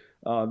mean,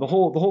 the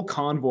whole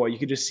convoy, you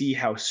could just see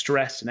how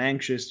stressed and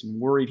anxious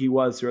and worried he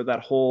was throughout that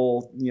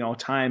whole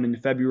time in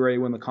February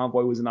when the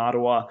convoy was in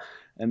Ottawa,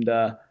 and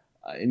there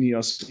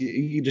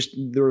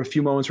were a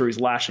few moments where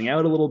he's lashing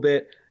out a little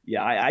bit.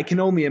 Yeah, I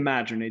can only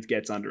imagine it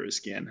gets under his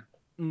skin.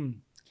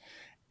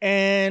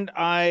 And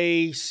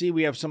I see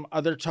we have some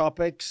other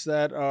topics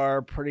that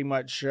are pretty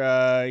much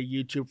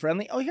YouTube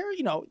friendly. Oh, here,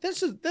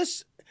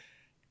 this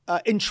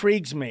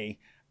intrigues me.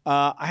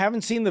 I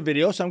haven't seen the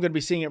video, so I'm going to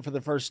be seeing it for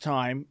the first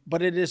time,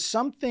 but it is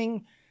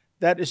something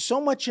that is so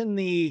much in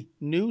the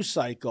news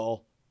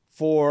cycle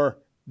for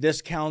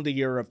this calendar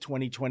year of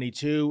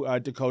 2022,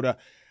 Dakota.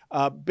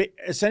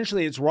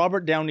 Essentially, it's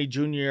Robert Downey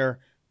Jr.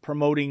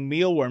 promoting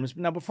mealworms.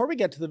 Now, before we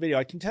get to the video,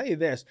 I can tell you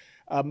this.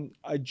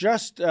 I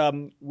just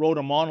wrote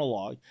a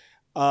monologue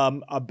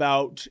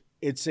about,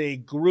 it's a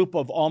group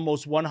of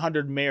almost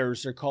 100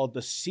 mayors. They're called the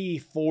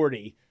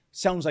C40.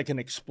 Sounds like an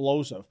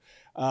explosive.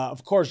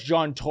 Of course,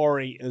 John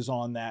Tory is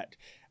on that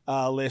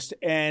list.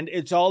 And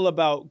it's all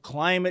about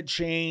climate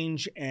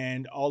change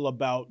and all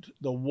about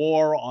the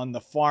war on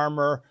the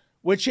farmer,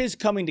 which is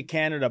coming to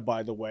Canada,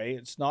 by the way.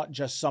 It's not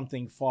just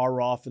something far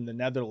off in the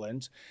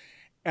Netherlands.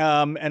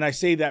 And I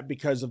say that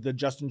because of the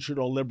Justin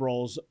Trudeau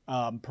Liberals'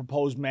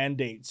 proposed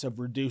mandates of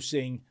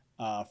reducing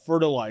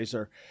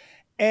fertilizer.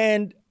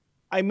 And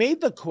I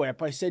made the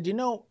quip. I said,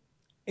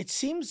 it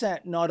seems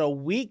that not a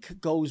week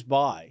goes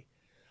by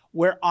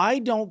where I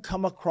don't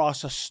come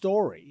across a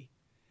story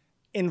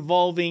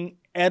involving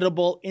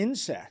edible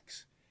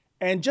insects.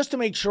 And just to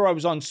make sure I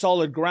was on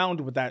solid ground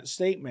with that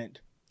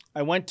statement,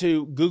 I went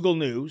to Google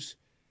News,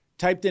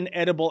 typed in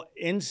edible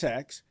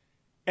insects,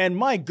 And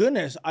my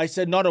goodness, I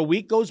said, not a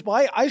week goes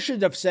by. I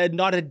should have said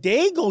not a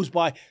day goes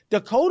by.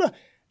 Dakota,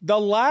 the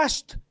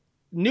last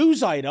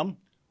news item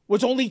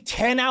was only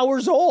 10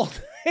 hours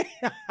old.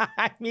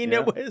 I mean,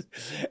 It was,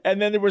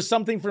 and then there was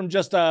something from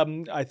just,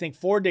 I think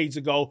 4 days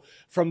ago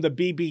from the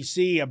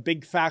BBC, a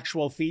big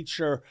factual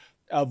feature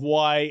of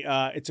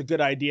why it's a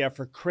good idea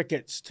for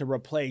crickets to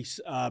replace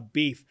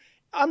beef.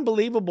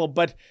 Unbelievable.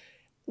 But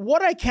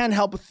what I can't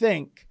help but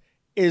think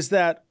is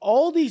that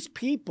all these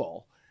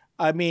people,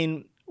 I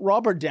mean,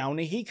 Robert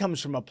Downey, he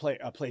comes from a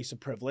place of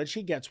privilege.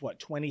 He gets, what,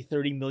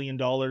 $20-30 million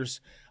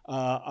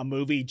a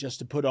movie just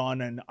to put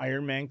on an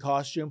Iron Man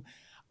costume.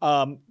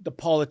 The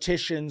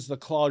politicians, the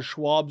Klaus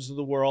Schwabs of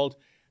the world,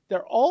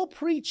 they're all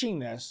preaching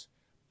this,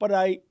 but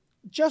I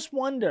just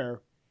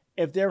wonder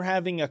if they're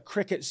having a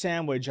cricket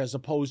sandwich as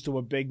opposed to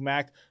a Big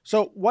Mac.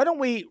 So why don't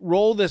we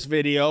roll this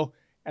video,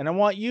 and I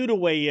want you to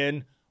weigh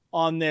in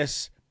on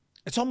this.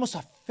 It's almost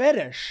a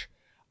fetish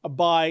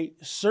by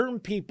certain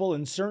people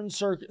in certain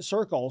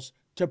circles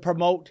to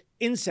promote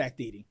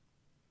insect eating.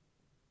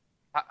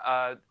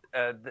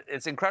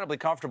 It's incredibly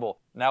comfortable.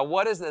 Now,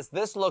 what is this?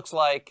 This looks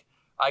like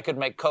I could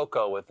make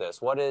cocoa with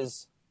this. What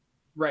is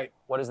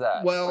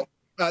that? Well,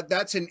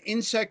 that's an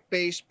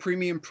insect-based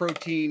premium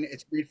protein.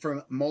 It's made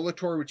from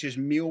Molitor, which is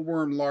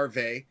mealworm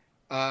larvae.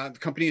 The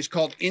company is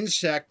called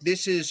Insect.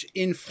 This is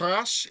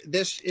Infras.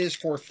 This is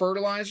for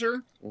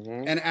fertilizer.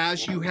 Mm-hmm. And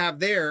as you have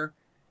there,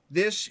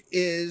 this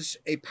is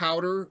a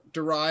powder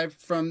derived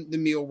from the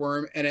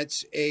mealworm, and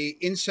it's a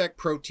insect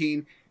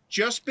protein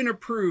just been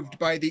approved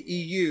by the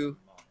EU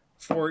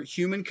for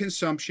human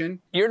consumption.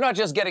 You're not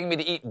just getting me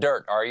to eat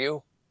dirt, are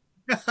you?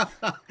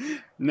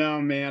 No,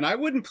 man, I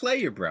wouldn't play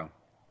you, bro.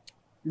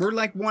 We're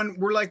like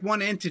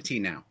one entity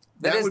now.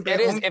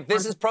 If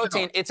this is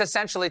protein, it's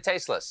essentially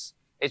tasteless.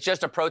 It's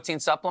just a protein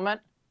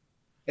supplement.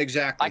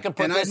 Exactly. I could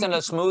put this in a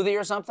smoothie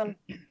or something.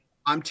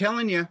 I'm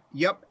telling you,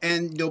 yep.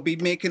 And they'll be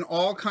making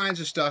all kinds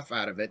of stuff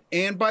out of it.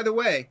 And by the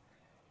way,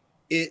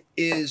 it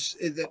is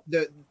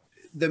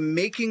the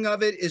making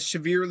of it is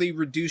severely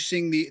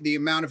reducing the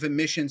amount of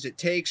emissions it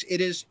takes.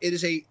 It is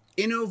a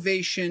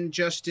innovation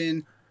just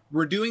in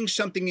we're doing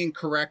something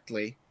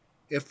incorrectly.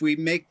 If we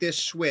make this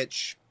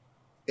switch,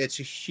 it's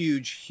a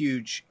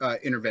huge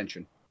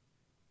intervention.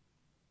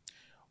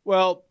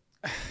 Well,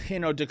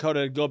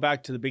 Dakota, to go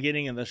back to the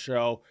beginning of the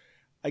show,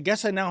 I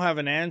guess I now have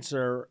an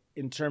answer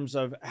in terms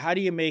of how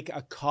do you make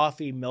a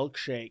coffee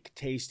milkshake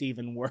taste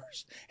even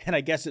worse? And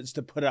I guess it's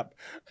to put up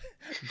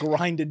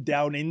grinded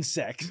down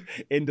insects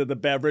into the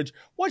beverage.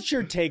 What's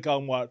your take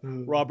on what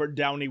Robert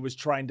Downey was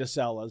trying to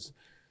sell us?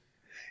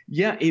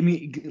 Yeah, I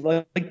mean,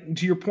 like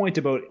to your point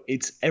about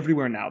it's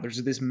everywhere now.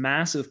 There's this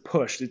massive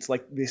push. It's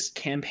like this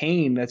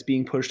campaign that's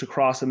being pushed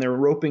across, and they're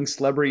roping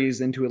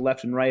celebrities into it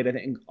left and right. I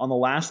think on the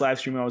last live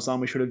stream I was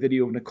on, we showed a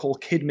video of Nicole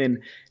Kidman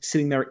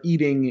sitting there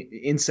eating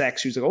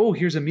insects. She was like, "Oh,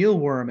 here's a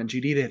mealworm," and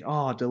she'd eat it.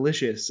 Oh,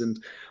 delicious!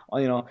 And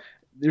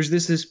there's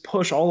this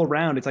push all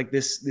around. It's like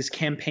this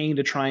campaign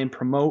to try and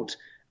promote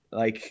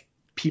like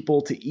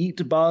people to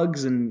eat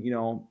bugs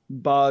and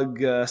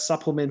bug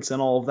supplements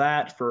and all of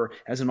that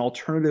as an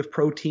alternative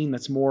protein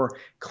that's more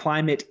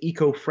climate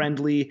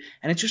eco-friendly.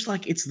 And it's just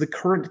like it's the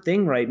current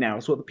thing right now.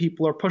 It's what the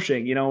people are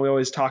pushing. We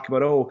always talk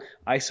about, oh,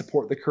 I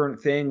support the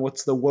current thing.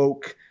 What's the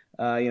woke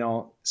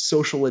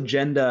social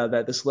agenda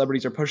that the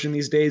celebrities are pushing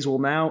these days? Well,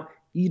 now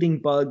eating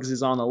bugs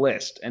is on the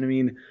list. And I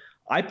mean,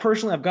 I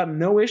personally have got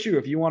no issue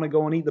if you want to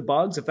go and eat the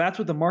bugs. If that's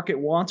what the market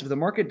wants, if the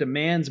market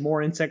demands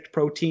more insect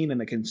protein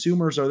and the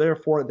consumers are there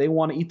for it, they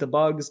want to eat the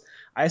bugs,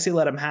 I say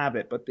let them have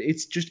it. But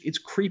it's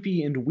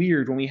creepy and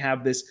weird when we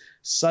have this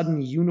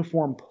sudden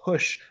uniform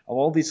push of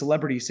all these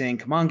celebrities saying,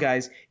 come on,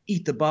 guys,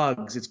 eat the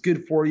bugs. It's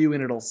good for you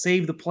and it'll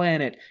save the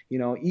planet.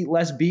 Eat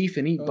less beef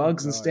and eat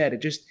bugs instead.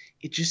 It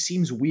just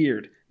seems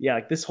weird. Yeah,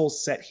 like this whole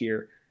set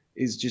here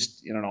is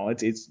just,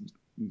 it's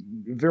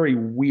very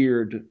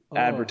weird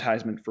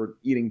advertisement for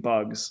eating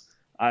bugs.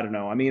 I don't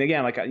know. I mean,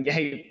 again, like,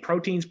 hey,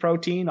 protein's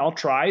protein. I'll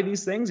try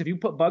these things. If you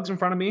put bugs in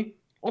front of me,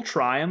 I'll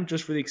try them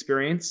just for the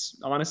experience.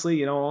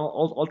 Honestly,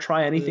 I'll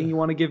try anything you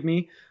want to give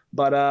me.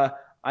 But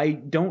I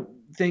don't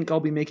think I'll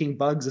be making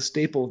bugs a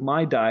staple of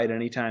my diet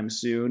anytime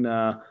soon.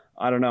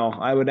 I don't know.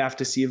 I would have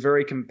to see a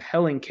very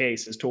compelling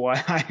case as to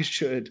why I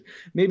should.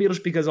 Maybe it's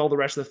because all the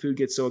rest of the food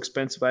gets so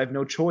expensive. I have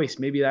no choice.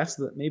 Maybe that's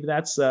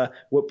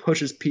what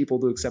pushes people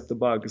to accept the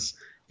bugs.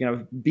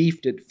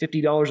 Beef at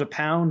 $50 a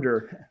pound,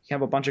 or you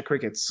have a bunch of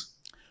crickets.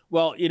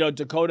 Well,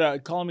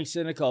 Dakota, call me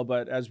cynical,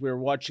 but as we were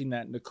watching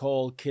that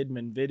Nicole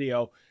Kidman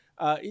video,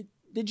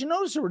 did you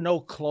notice there were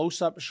no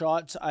close-up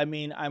shots? I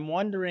mean, I'm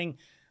wondering,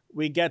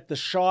 we get the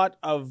shot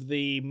of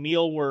the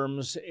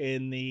mealworms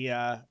in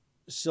the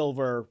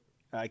silver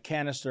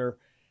canister,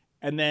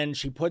 and then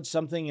she put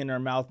something in her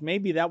mouth.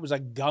 Maybe that was a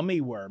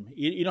gummy worm.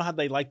 You know how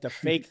they like to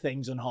fake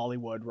things in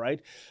Hollywood,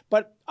 right?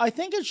 But I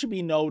think it should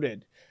be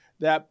noted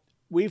that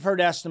we've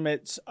heard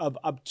estimates of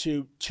up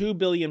to 2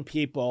 billion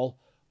people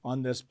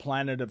on this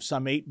planet of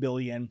some 8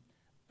 billion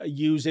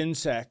use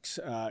insects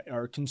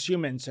or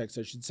consume insects,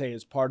 I should say,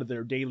 as part of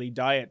their daily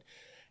diet.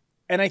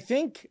 And I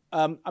think,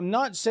 I'm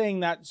not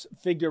saying that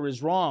figure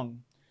is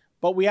wrong,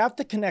 but we have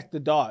to connect the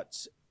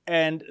dots.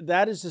 And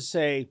that is to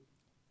say,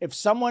 if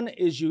someone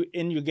is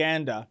in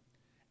Uganda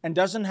and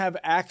doesn't have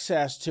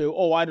access to,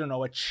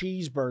 a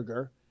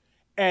cheeseburger,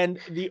 and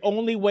the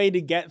only way to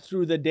get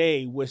through the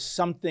day with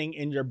something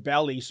in your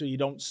belly so you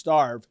don't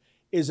starve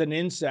is an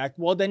insect,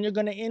 well, then you're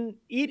going to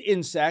eat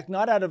insect,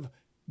 not out of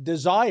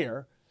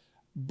desire,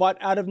 but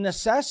out of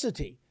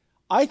necessity.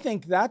 I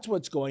think that's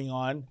what's going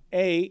on,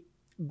 A.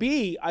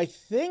 B, I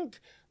think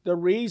the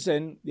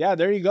reason,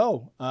 there you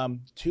go.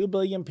 2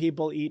 billion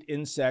people eat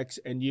insects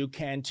and you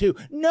can too.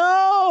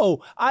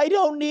 No, I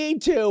don't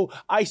need to.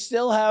 I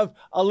still have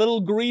a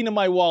little green in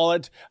my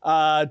wallet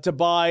to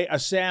buy a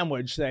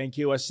sandwich. Thank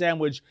you. A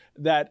sandwich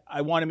that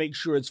I want to make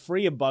sure it's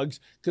free of bugs.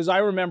 Because I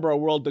remember a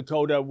world,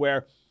 Dakota,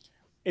 where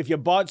if you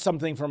bought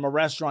something from a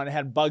restaurant and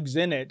had bugs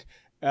in it,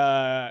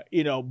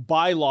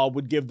 bylaw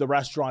would give the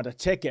restaurant a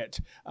ticket,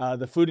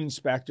 the food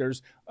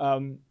inspectors.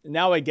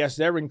 Now I guess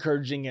they're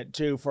encouraging it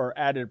too for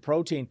added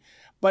protein.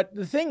 But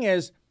the thing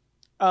is,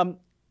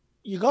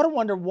 you got to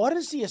wonder, what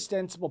is the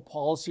ostensible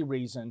policy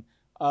reason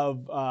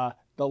of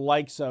the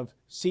likes of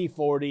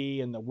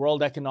C40 and the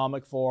World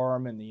Economic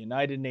Forum and the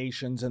United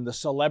Nations and the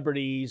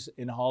celebrities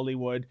in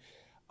Hollywood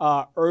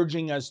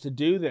urging us to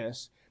do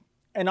this?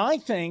 And I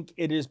think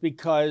it is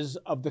because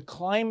of the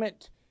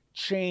climate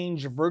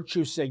change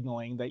virtue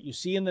signaling that you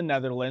see in the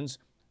Netherlands.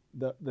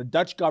 The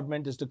Dutch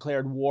government has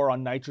declared war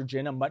on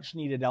nitrogen, a much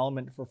needed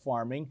element for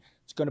farming.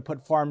 It's going to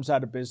put farms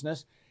out of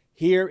business.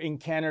 Here in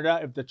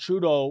Canada, if the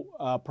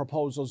Trudeau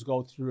proposals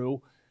go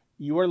through,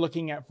 you are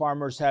looking at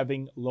farmers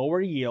having lower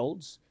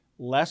yields,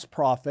 less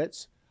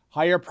profits,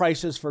 higher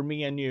prices for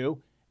me and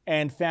you,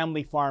 and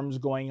family farms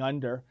going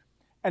under.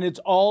 And it's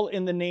all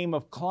in the name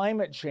of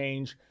climate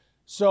change.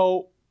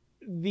 So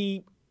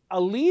the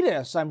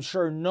elitists, I'm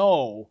sure,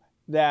 know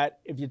that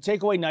if you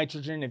take away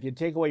nitrogen, if you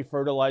take away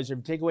fertilizer, if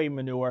you take away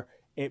manure,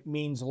 it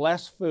means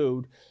less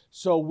food.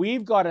 So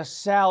we've got to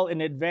sell in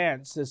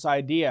advance this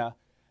idea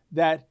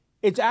that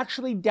it's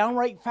actually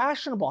downright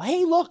fashionable.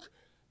 Hey, look,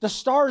 the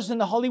stars in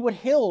the Hollywood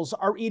Hills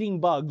are eating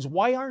bugs.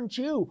 Why aren't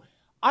you?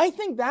 I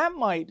think that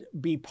might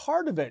be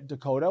part of it,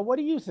 Dakota. What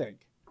do you think?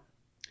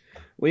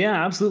 Well,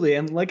 yeah, absolutely.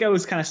 And like I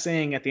was kind of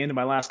saying at the end of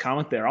my last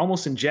comment there,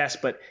 almost in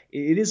jest, but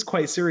it is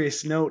quite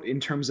serious note in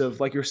terms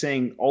of, like you're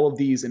saying, all of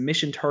these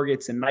emission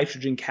targets and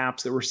nitrogen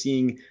caps that we're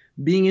seeing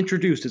being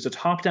introduced as a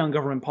top-down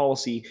government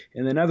policy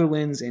in the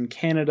Netherlands and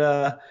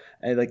Canada.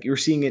 Like you're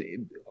seeing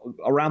it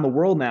around the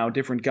world now.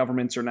 Different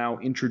governments are now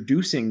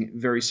introducing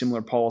very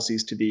similar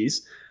policies to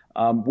these,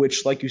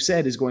 which, like you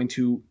said, is going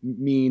to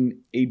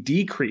mean a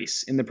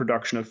decrease in the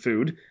production of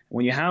food.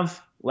 When you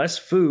have less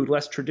food,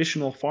 less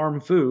traditional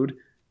farm food,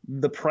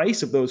 the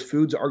price of those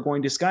foods are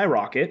going to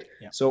skyrocket.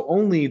 Yeah. So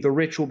only the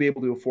rich will be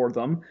able to afford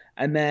them.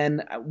 And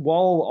then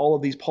while all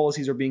of these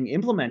policies are being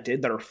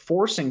implemented that are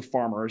forcing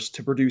farmers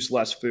to produce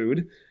less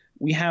food,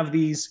 we have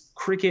these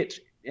cricket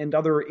and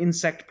other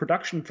insect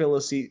production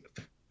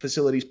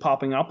facilities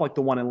popping up, like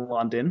the one in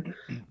London,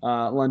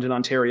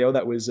 Ontario,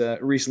 that was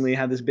recently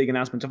had this big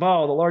announcement of, the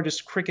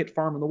largest cricket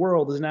farm in the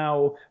world is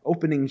now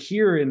opening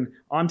here in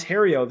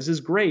Ontario. This is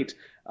great.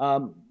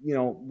 We're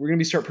going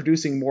to start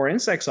producing more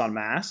insects en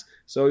masse.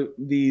 So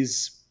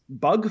these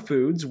bug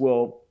foods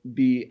will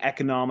be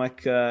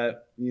economic,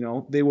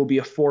 they will be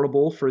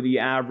affordable for the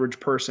average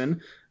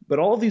person. But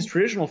all of these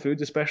traditional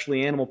foods,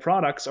 especially animal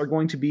products, are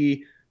going to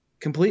be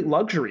complete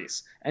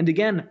luxuries. And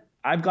again,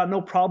 I've got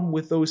no problem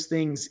with those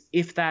things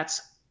if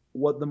that's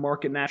what the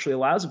market naturally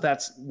allows, if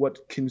that's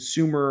what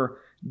consumer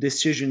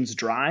decisions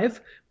drive.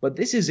 But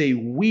this is a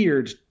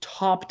weird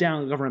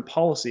top-down government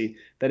policy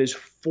that is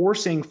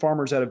forcing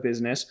farmers out of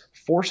business,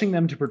 forcing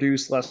them to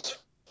produce less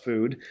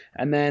food,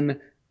 and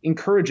then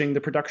encouraging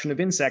the production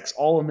of insects,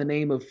 all in the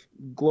name of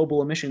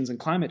global emissions and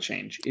climate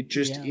change.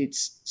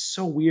 It's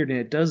so weird, and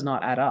it does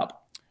not add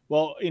up.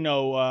 Well,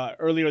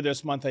 earlier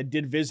this month, I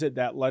did visit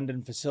that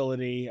London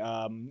facility,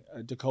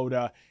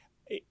 Dakota.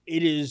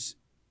 It is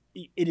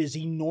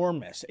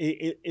enormous.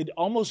 It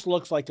almost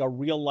looks like a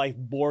real-life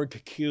Borg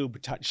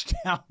cube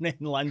touchdown in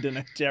London,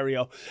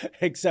 Ontario,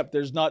 except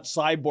there's not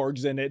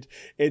cyborgs in it.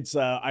 It's,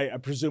 I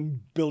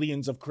presume,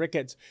 billions of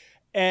crickets.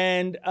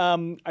 And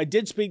I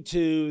did speak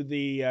to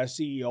the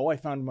CEO. I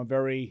found him a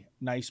very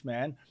nice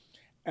man.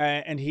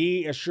 And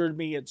he assured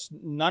me it's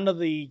none of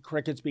the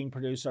crickets being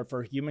produced are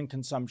for human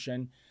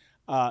consumption.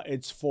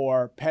 It's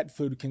for pet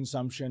food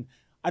consumption.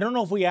 I don't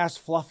know if we asked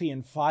Fluffy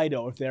and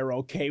Fido if they're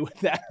okay with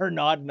that or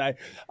not. And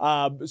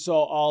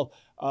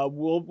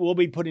we'll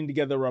be putting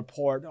together a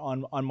report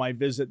on my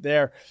visit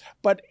there.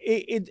 But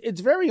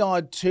it's very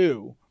odd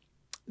too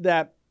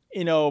that,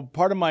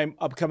 part of my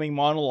upcoming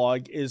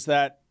monologue is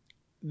that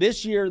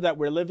this year that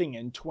we're living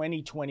in,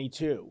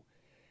 2022,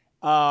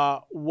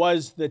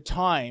 was the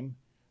time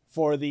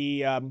for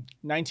the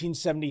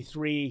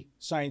 1973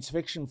 science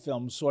fiction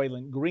film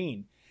Soylent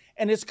Green.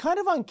 And it's kind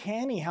of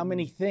uncanny how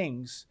many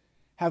things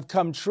have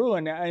come true.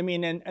 And I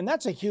mean, and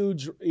that's a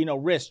huge,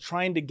 risk,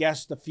 trying to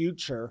guess the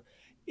future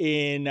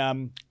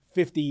in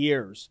 50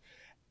 years.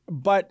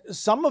 but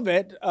some of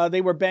it,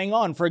 they were bang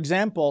on. For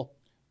example,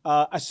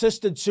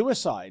 assisted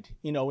suicide.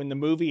 In the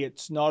movie,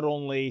 it's not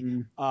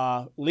only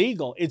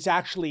legal, it's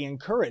actually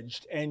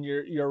encouraged, and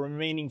your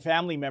remaining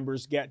family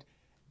members get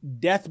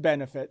death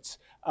benefits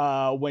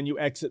when you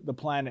exit the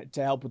planet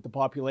to help with the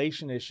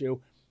population issue.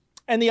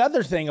 And the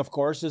other thing, of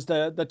course, is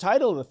the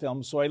title of the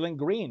film, Soylent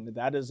Green.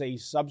 That is a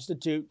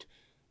substitute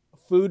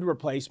food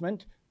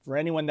replacement. For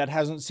anyone that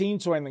hasn't seen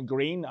Soylent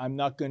Green, I'm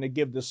not going to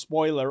give the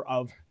spoiler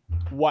of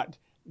what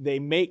they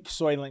make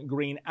Soylent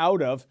Green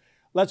out of.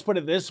 Let's put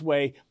it this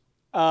way.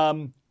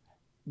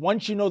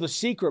 Once you know the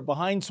secret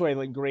behind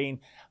Soylent Green,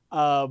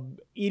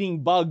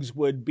 eating bugs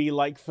would be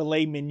like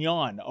filet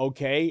mignon,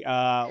 okay?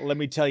 Let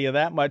me tell you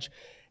that much.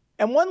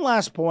 And one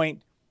last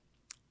point,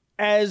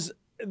 as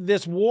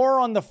this war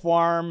on the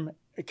farm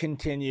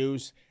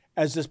continues,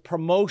 as this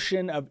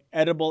promotion of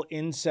edible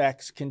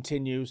insects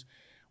continues,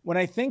 when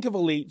I think of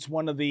elites,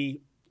 one of the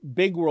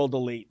big world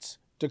elites,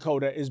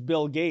 Dakota, is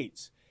Bill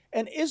Gates.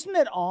 And isn't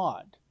it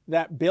odd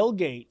that Bill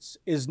Gates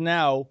is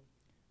now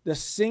the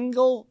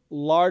single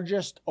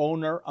largest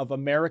owner of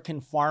American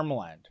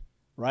farmland,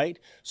 right?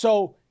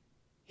 So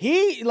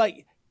he's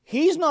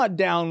not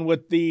down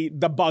with the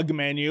bug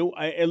menu.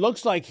 It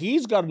looks like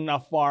he's got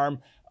enough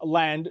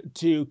farmland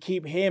to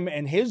keep him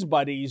and his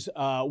buddies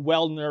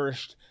well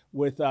nourished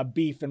with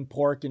beef and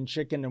pork and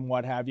chicken and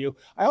what have you.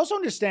 I also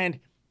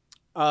understand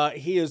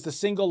he is the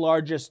single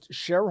largest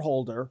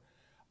shareholder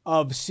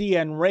of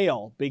CN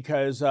Rail,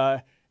 because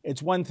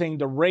it's one thing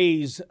to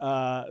raise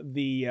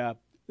the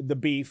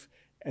beef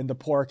and the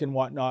pork and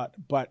whatnot,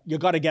 but you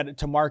got to get it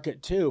to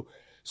market too.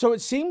 So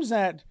it seems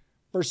that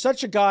for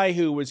such a guy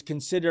who was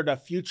considered a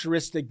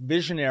futuristic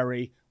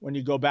visionary when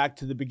you go back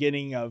to the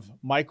beginning of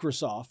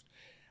Microsoft,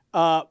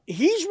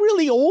 he's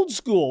really old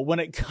school when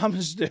it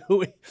comes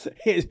to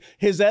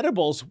his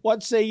edibles.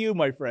 What say you,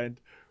 my friend?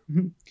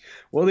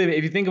 Well,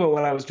 if you think about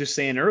what I was just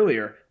saying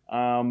earlier,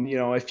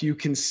 if you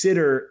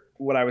consider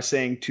what I was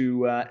saying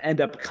to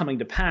end up coming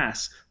to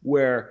pass,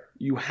 where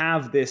you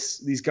have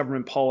these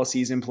government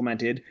policies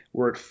implemented,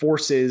 where it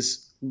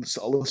forces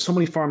so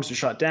many farms to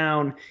shut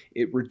down,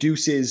 it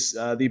reduces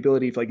the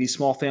ability of these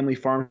small family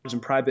farms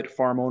and private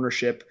farm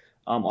ownership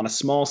on a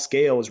small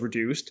scale is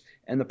reduced,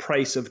 and the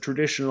price of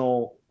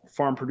traditional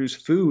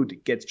farm-produced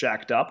food gets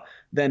jacked up,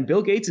 then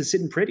Bill Gates is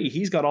sitting pretty.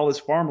 He's got all this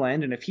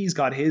farmland, and if he's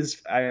got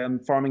his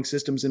farming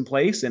systems in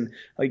place, and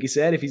like you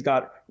said, if he's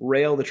got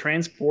rail to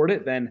transport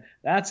it, then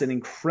that's an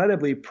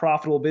incredibly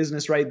profitable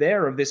business right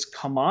there of this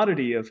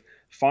commodity of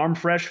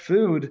farm-fresh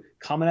food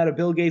coming out of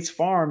Bill Gates'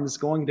 farms,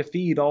 going to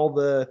feed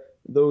all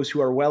those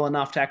who are well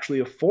enough to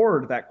actually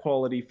afford that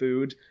quality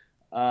food.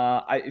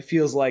 It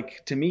feels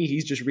like, to me,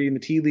 he's just reading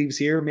the tea leaves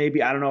here.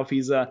 Maybe, I don't know if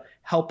he's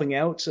helping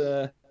out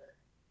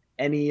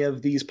any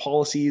of these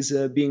policies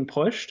being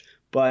pushed,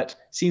 but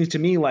seems to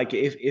me like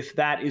if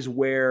that's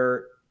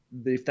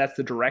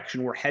the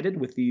direction we're headed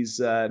with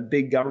these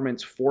big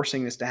governments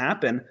forcing this to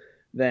happen,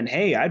 then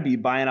hey, I'd be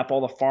buying up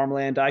all the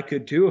farmland I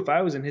could too if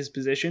I was in his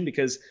position,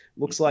 because it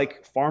looks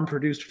like farm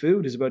produced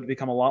food is about to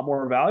become a lot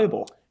more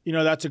valuable.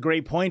 That's a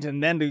great point.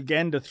 And then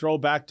again, to throw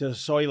back to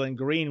Soylent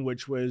Green,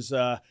 which was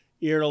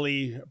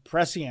eerily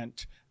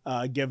prescient,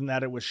 given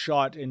that it was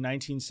shot in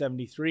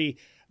 1973,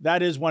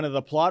 that is one of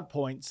the plot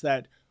points,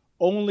 that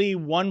only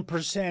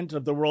 1%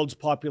 of the world's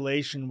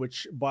population,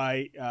 which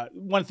by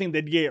one thing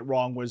they did get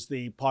wrong was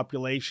the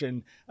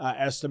population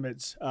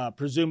estimates.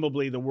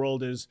 Presumably the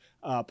world is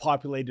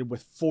populated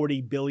with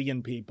 40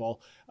 billion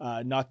people,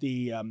 not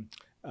the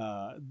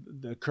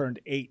current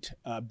 8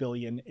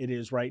 billion it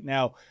is right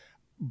now.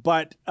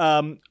 But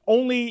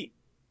only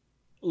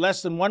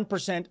less than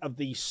 1% of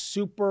the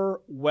super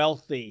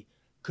wealthy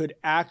could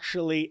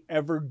actually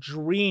ever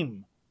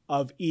dream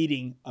of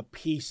eating a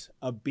piece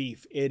of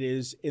beef. It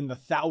is in the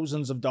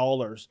thousands of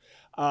dollars.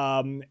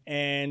 Hey,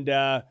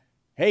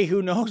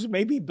 who knows?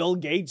 Maybe Bill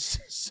Gates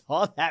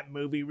saw that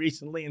movie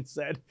recently and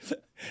said,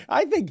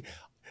 I think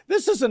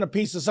this isn't a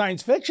piece of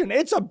science fiction.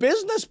 It's a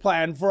business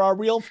plan for our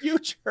real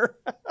future.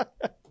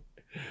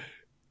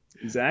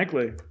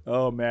 Exactly.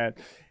 Oh, man.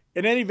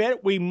 In any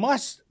event, we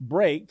must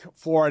break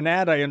for an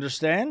ad, I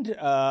understand,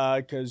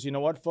 because you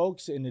know what,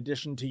 folks? In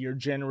addition to your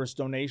generous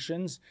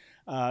donations,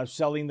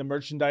 selling the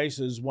merchandise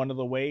is one of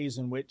the ways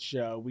in which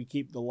we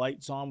keep the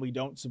lights on. We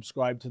don't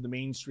subscribe to the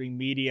mainstream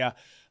media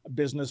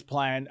business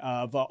plan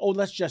of,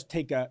 let's just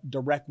take a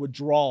direct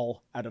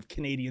withdrawal out of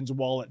Canadians'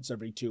 wallets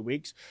every 2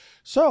 weeks.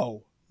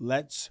 So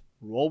let's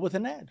roll with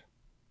an ad.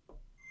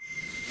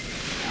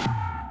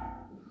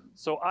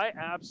 So I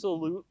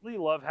absolutely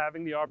love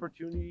having the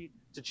opportunity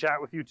to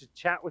chat with you, to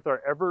chat with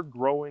our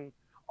ever-growing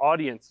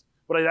audience.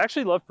 But I'd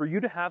actually love for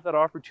you to have that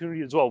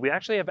opportunity as well. We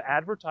actually have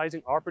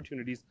advertising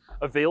opportunities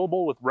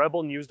available with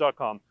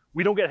rebelnews.com.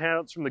 We don't get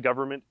handouts from the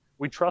government.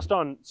 We trust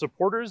on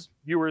supporters,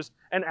 viewers,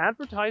 and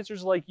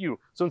advertisers like you.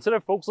 So instead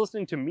of folks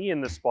listening to me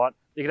in this spot,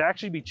 they could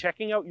actually be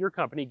checking out your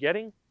company,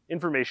 getting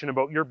information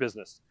about your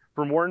business.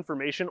 For more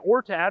information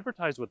or to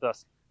advertise with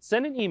us,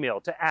 send an email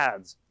to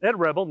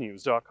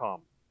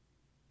ads@rebelnews.com.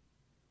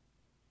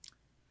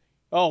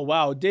 Oh,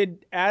 wow.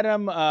 Did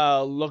Adam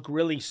look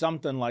really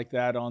something like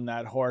that on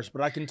that horse?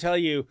 But I can tell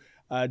you,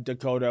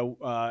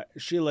 Dakota,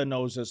 Sheila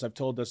knows this. I've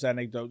told this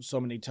anecdote so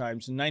many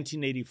times. In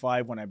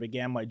 1985, when I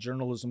began my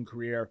journalism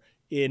career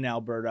in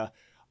Alberta,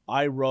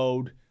 I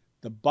rode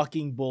the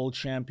bucking bull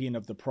champion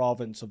of the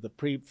province of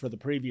for the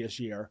previous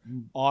year,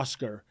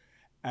 Oscar,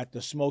 at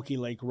the Smoky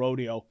Lake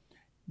Rodeo.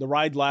 The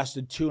ride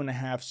lasted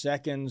 2.5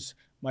 seconds.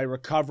 My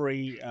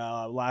recovery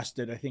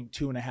lasted, I think,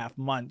 2.5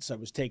 months. I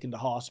was taken to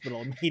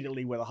hospital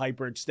immediately with a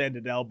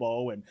hyperextended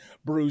elbow and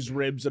bruised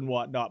ribs and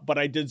whatnot, but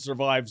I did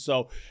survive.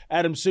 So,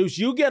 Adam Seuss,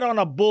 you get on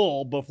a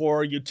bull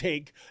before you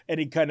take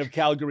any kind of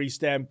Calgary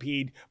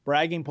Stampede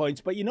bragging points.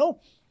 But,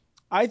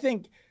 I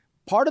think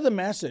part of the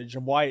message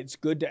of why it's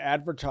good to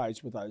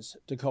advertise with us,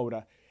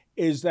 Dakota,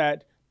 is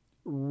that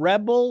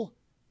Rebel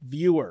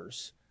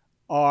viewers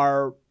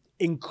are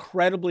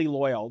incredibly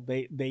loyal.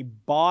 They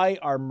buy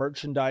our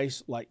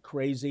merchandise like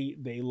crazy.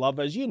 They love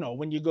us.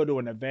 When you go to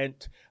an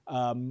event,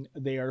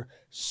 they are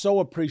so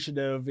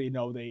appreciative.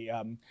 They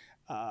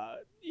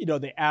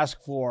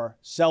ask for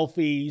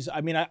selfies.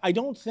 I mean, I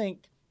don't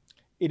think,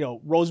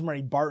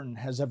 Rosemary Barton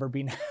has ever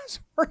been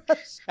asked for a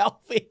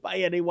selfie by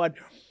anyone,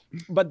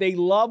 but they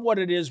love what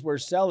it is we're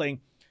selling.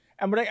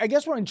 And I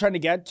guess what I'm trying to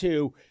get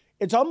to,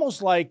 it's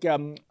almost like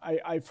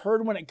I've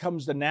heard when it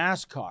comes to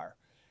NASCAR,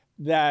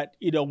 that,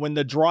 when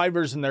the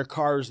drivers in their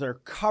cars, they're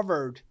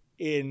covered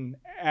in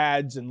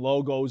ads and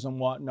logos and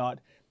whatnot.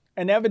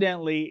 And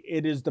evidently,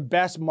 it is the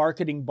best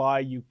marketing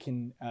buy you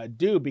can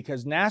do,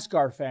 because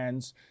NASCAR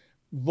fans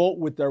vote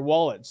with their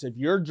wallets. If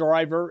your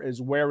driver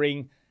is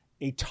wearing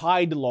a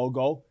Tide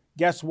logo,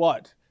 guess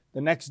what?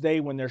 The next day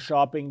when they're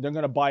shopping, they're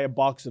going to buy a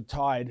box of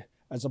Tide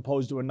as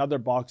opposed to another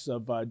box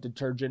of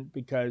detergent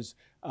because,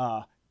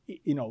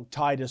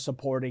 Tide is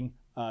supporting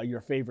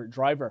your favorite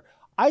driver.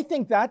 I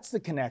think that's the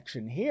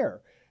connection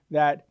here,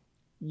 that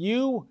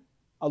you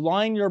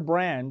align your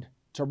brand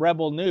to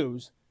Rebel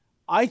News.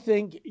 I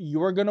think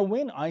you're going to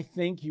win. I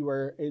think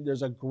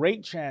there's a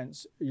great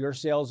chance your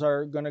sales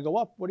are going to go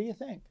up. What do you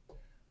think?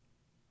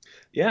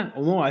 Yeah,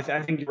 well, no, I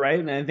think you're right.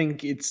 And I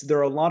think there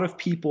are a lot of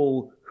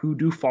people who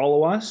do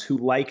follow us who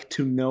like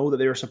to know that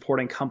they are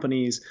supporting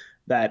companies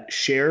that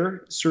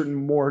share certain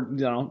more,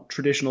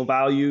 traditional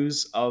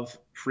values of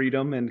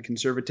freedom and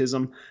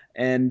conservatism.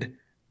 And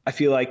I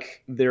feel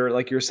like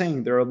like you're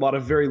saying, there are a lot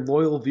of very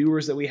loyal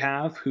viewers that we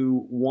have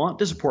who want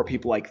to support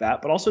people like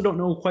that, but also don't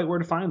know quite where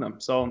to find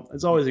them. So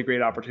it's always a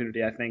great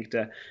opportunity, I think,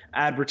 to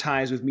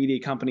advertise with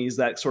media companies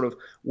that sort of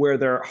wear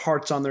their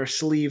hearts on their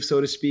sleeve, so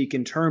to speak,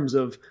 in terms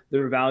of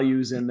their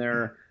values and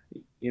their,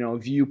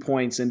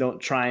 viewpoints, and don't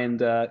try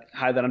and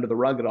hide that under the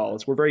rug at all.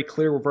 We're very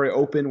clear, we're very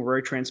open, we're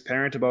very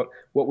transparent about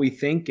what we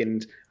think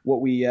and what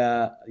we,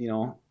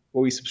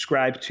 what we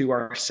subscribe to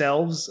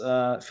ourselves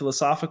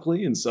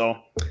philosophically. And so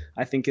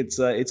I think it's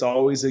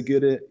always a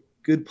good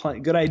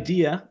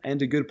idea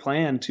and a good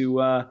plan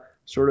to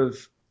sort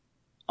of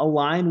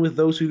align with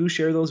those who do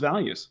share those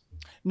values.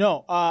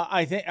 No,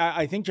 I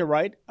think you're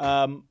right.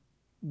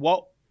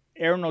 What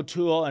Aaron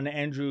O'Toole and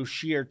Andrew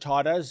Scheer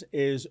taught us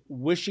is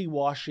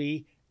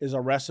wishy-washy is a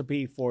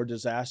recipe for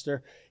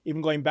disaster.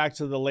 Even going back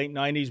to the late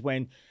 90s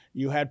when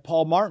you had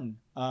Paul Martin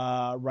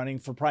running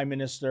for prime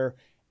minister,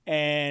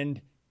 and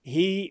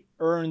he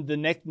earned the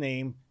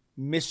nickname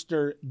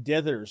Mr.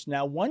 Dithers.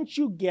 Now, once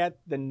you get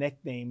the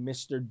nickname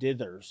Mr.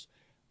 Dithers,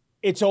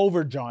 it's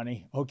over,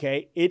 Johnny,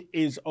 okay? It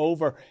is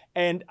over.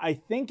 And I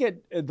think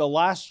the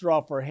last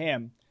straw for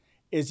him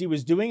is he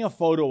was doing a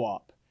photo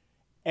op,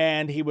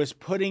 and he was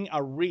putting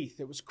a wreath,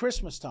 it was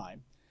Christmas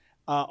time,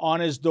 on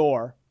his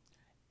door.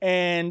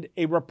 And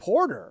a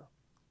reporter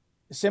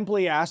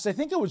simply asked, I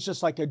think it was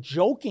just like a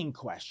joking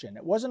question.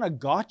 It wasn't a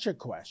gotcha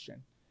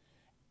question.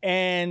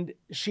 And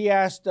she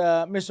asked,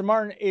 Mr.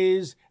 Martin,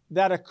 is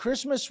that a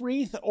Christmas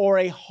wreath or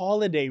a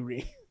holiday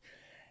wreath?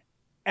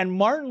 And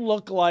Martin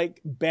looked like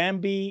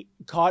Bambi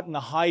caught in the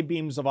high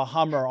beams of a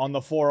Hummer on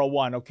the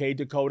 401, okay,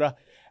 Dakota?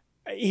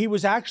 He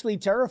was actually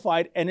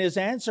terrified, and his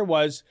answer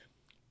was,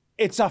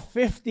 it's a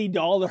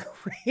 $50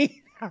 wreath.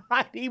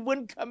 Right? He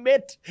wouldn't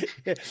commit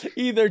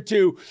either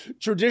to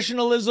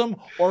traditionalism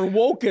or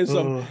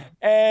wokeism,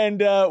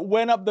 and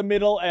went up the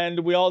middle.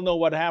 And we all know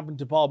what happened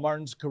to Paul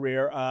Martin's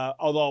career.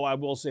 Although I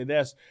will say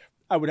this,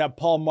 I would have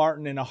Paul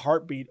Martin in a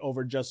heartbeat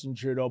over Justin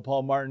Trudeau.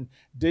 Paul Martin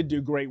did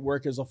do great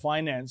work as a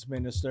finance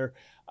minister.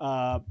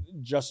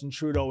 Justin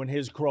Trudeau and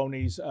his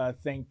cronies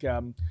think,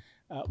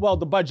 well,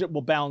 the budget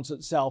will balance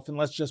itself, and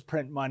let's just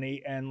print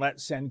money and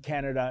let's send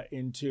Canada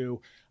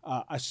into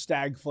a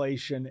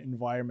stagflation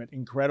environment.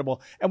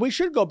 Incredible. And we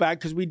should go back,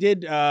 because we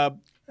did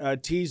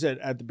tease it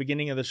at the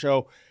beginning of the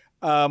show.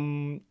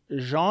 Jean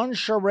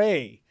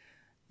Charest.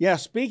 Yeah,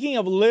 speaking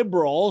of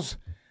liberals,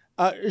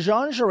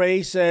 Jean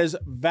Charest says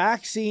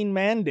vaccine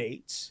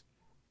mandates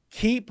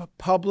keep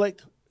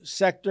public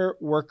sector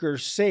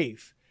workers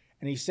safe.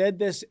 And he said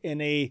this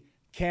in a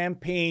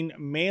campaign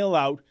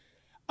mail-out.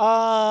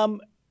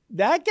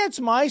 That gets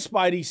my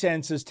spidey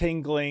senses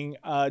tingling,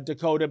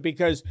 Dakota,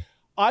 because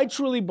I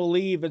truly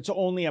believe it's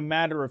only a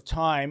matter of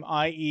time,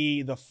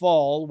 i.e. the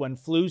fall, when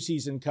flu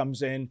season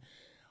comes in,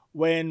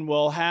 when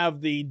we'll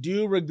have the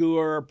de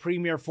rigueur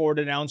Premier Ford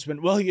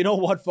announcement. Well, you know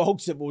what,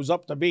 folks, if it was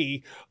up to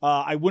me,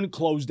 I wouldn't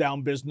close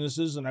down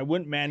businesses and I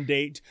wouldn't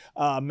mandate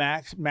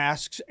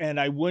masks and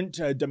I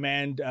wouldn't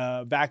demand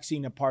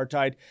vaccine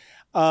apartheid.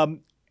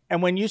 And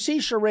when you see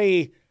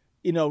Charest,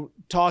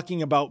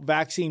 talking about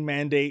vaccine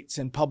mandates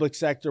and public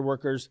sector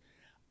workers,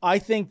 I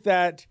think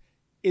that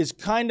is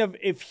kind of,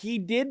 if he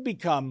did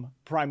become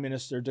Prime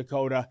Minister,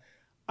 Dakota,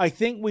 I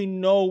think we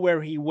know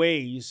where he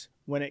weighs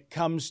when it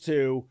comes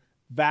to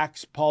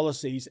vax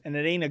policies, and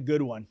it ain't a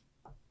good one.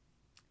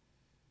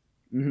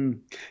 Mm-hmm.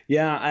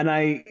 Yeah, and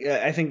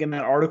I think in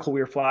that article we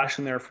were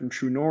flashing there from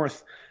True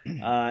North,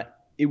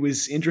 it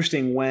was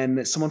interesting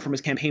when someone from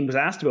his campaign was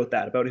asked about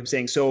that, about him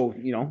saying, so,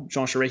 Jean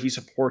Charest, he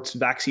supports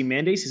vaccine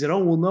mandates. He said, oh,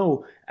 well,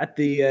 no, at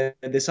the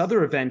this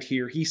other event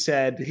here, he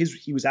said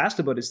he was asked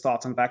about his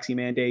thoughts on vaccine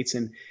mandates,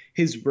 and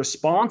his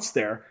response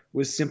there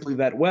was simply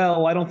that,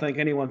 well, I don't think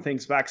anyone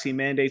thinks vaccine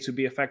mandates would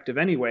be effective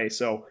anyway,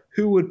 so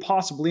who would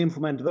possibly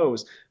implement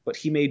those? But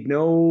he made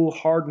no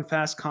hard and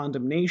fast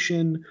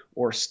condemnation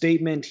or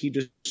statement. He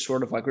just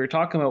sort of, like we were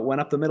talking about, went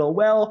up the middle.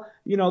 Well,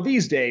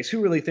 these days,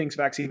 who really thinks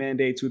vaccine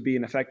mandates would be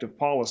an effective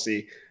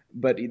policy?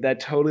 But that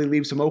totally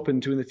leaves him open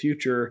to in the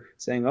future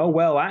saying, oh,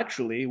 well,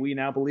 actually, we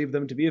now believe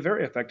them to be a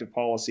very effective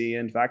policy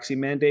and vaccine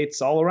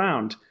mandates all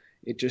around.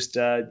 It just,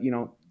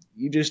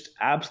 you just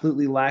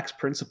absolutely lacks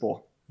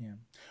principle. Yeah.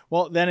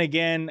 Well, then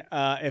again,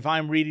 if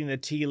I'm reading the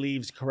tea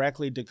leaves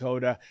correctly,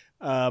 Dakota,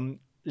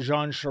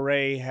 Jean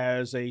Charest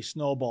has a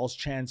snowball's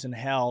chance in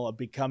hell of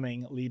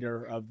becoming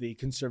leader of the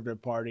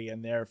Conservative Party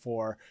and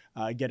therefore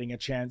getting a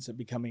chance at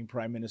becoming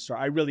Prime Minister.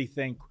 I really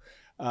think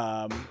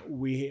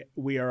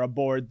we are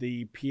aboard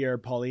the Pierre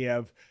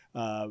Poilievre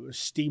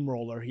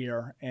steamroller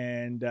here.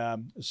 And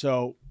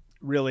so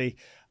really,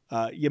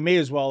 you may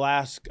as well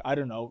ask, I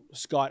don't know,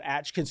 Scott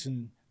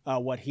Atkinson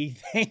what he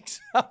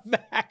thinks of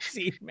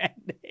vaccine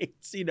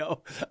mandates.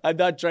 I'm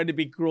not trying to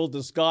be cruel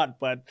to Scott,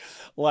 but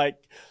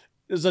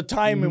there's a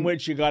time in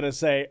which you got to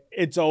say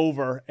it's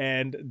over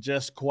and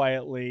just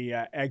quietly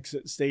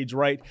exit stage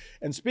right.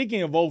 And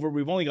speaking of over,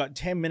 we've only got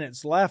 10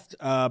 minutes left.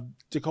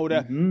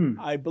 Dakota,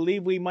 I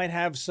believe we might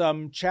have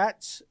some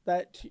chats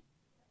that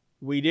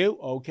we do.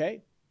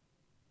 Okay.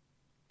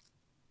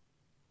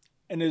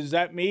 And is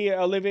that me,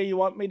 Olivia, you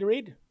want me to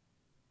read?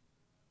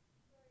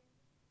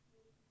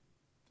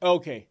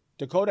 Okay.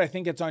 Dakota, I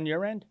think it's on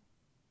your end.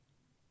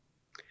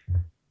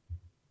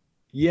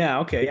 Yeah,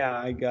 okay. Yeah,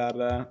 I got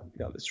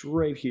this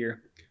right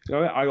here.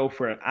 So I go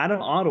for it.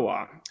 Adam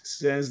Ottawa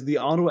says the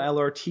Ottawa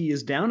LRT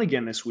is down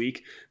again this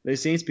week. They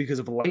say it's because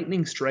of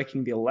lightning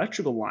striking the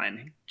electrical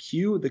line.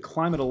 Cue the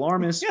climate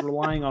alarmists.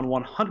 Relying on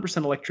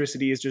 100%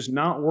 electricity is just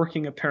not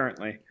working,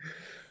 apparently.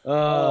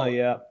 Oh,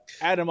 yeah.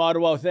 Adam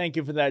Ottawa, thank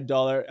you for that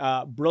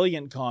 $1.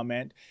 Brilliant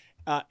comment.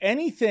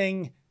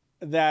 Anything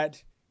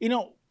that,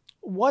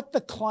 what the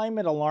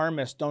climate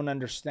alarmists don't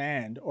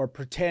understand or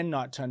pretend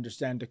not to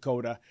understand,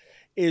 Dakota,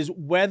 is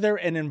weather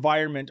and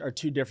environment are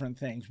two different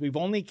things. We've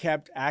only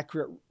kept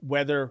accurate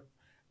weather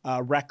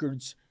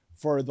records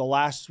for the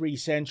last 3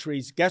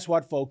 centuries. Guess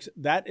what, folks?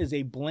 That is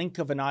a blink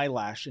of an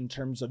eyelash in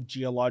terms of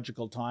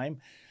geological time.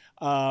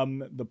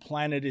 The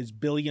planet is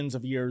billions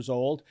of years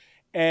old.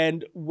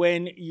 And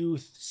when you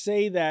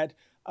say that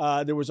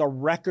there was a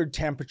record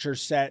temperature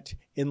set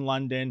in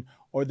London,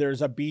 or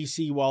there's a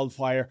BC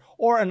wildfire,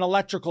 or an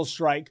electrical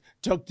strike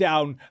took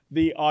down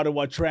the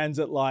Ottawa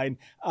Transit line,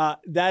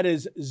 that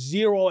is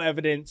zero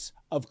evidence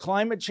of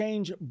climate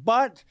change.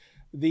 But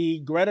the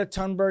Greta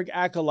Thunberg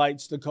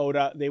acolytes,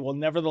 Dakota, they will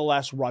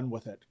nevertheless run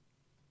with it.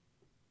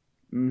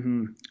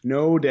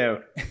 No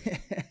doubt.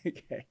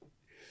 Okay.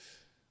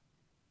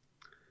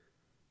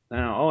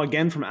 Now,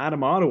 again from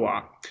Adam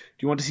Ottawa. Do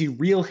you want to see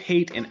real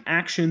hate in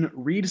action?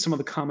 Read some of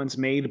the comments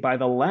made by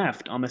the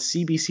left on the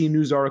CBC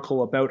News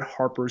article about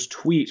Harper's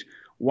tweet.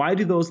 Why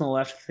do those on the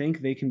left think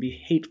they can be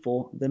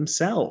hateful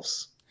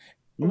themselves?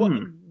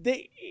 Well,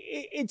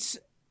 it's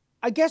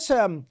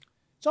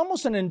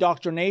almost an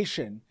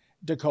indoctrination,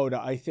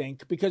 Dakota, I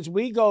think, because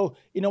we go,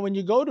 when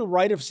you go to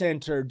right of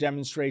center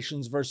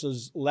demonstrations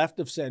versus left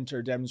of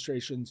center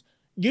demonstrations,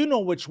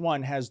 which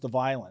one has the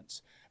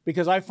violence.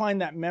 Because I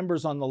find that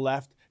members on the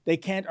left, they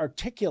can't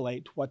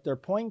articulate what their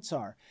points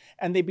are.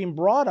 And they've been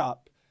brought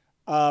up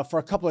for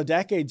a couple of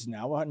decades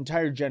now, an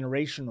entire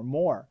generation or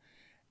more,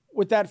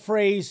 with that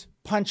phrase,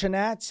 punch a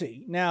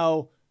Nazi.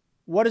 Now,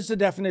 what is the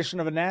definition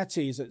of a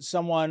Nazi? Is it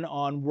someone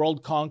on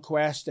world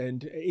conquest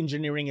and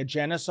engineering a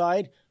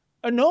genocide?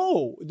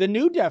 No, the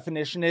new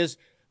definition is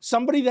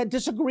somebody that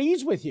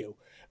disagrees with you,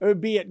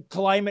 be it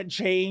climate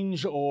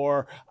change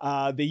or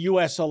the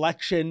U.S.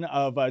 election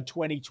of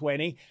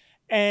 2020.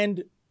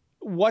 And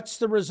what's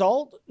the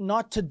result?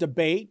 Not to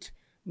debate,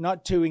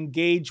 not to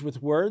engage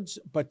with words,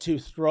 but to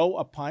throw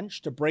a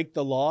punch, to break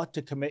the law,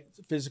 to commit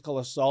physical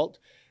assault,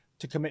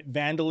 to commit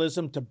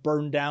vandalism, to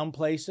burn down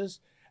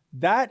places.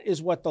 That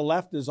is what the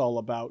left is all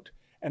about.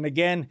 And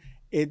again,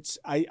 it's,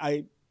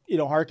 I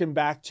harken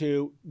back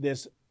to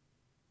this,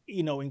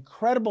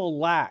 incredible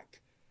lack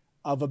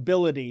of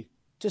ability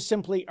to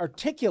simply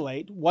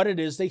articulate what it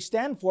is they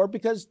stand for,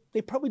 because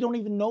they probably don't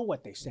even know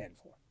what they stand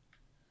for.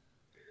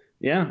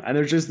 Yeah, and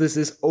there's just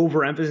this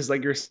overemphasis,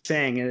 like you're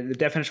saying, and the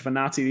definition of a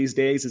Nazi these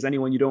days is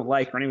anyone you don't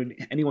like or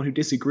anyone who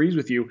disagrees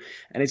with you.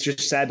 And it's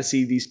just sad to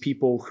see these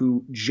people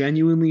who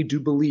genuinely do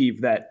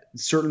believe that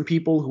certain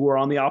people who are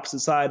on the opposite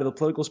side of the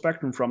political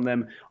spectrum from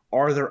them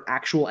are their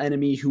actual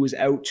enemy, who is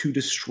out to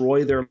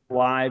destroy their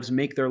lives,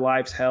 make their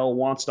lives hell,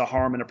 wants to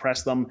harm and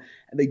oppress them.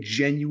 And they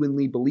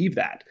genuinely believe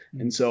that.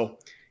 And so,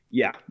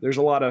 yeah, there's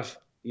a lot of,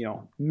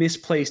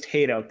 misplaced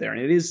hate out there.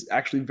 And it is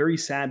actually very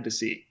sad to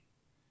see.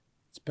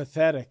 It's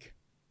pathetic.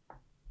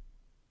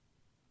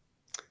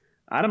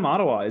 Adam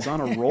Ottawa is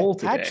on a roll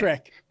today. Hat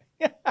trick.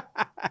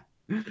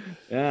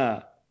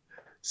 Yeah.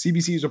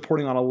 CBC is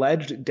reporting on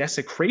alleged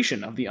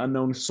desecration of the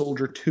unknown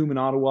soldier tomb in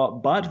Ottawa,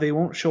 but they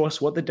won't show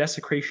us what the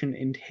desecration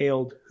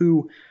entailed.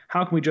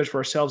 How can we judge for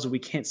ourselves if we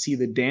can't see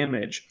the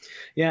damage?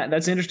 Yeah,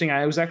 that's interesting.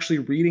 I was actually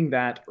reading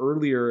that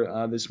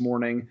earlier this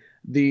morning.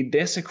 The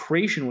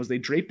desecration was they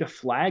draped a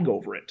flag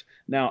over it.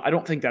 Now, I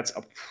don't think that's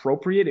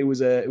appropriate. It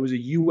was a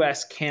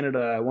U.S.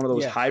 Canada, one of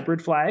those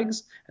hybrid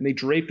flags, and they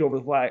draped over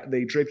the flag.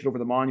 They draped it over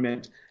the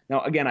monument.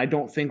 Now, again, I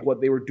don't think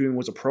what they were doing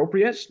was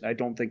appropriate. I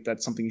don't think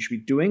that's something you should be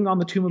doing on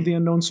the tomb of the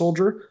unknown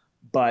soldier.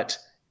 But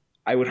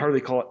I would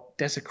hardly call it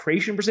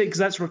desecration per se, because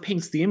that sort of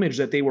paints the image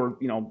that they were,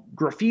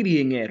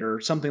 graffitiing it or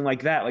something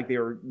like that, like they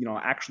were,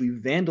 actually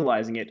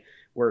vandalizing it,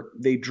 where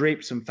they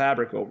draped some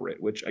fabric over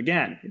it, which,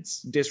 again,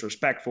 it's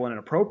disrespectful and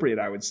inappropriate,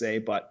 I would say.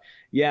 But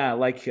yeah,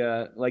 like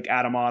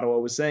Adam Ottawa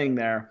was saying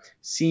there,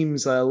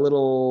 seems a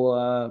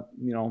little,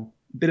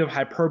 bit of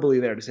hyperbole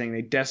there to saying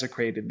they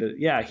desecrated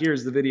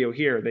here's the video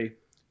here. They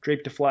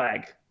draped a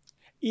flag.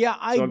 Yeah,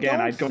 I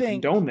don't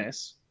condone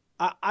this.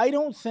 I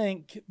don't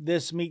think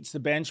this meets the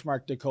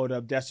benchmark, Dakota,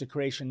 of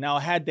desecration. Now,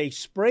 had they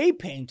spray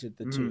painted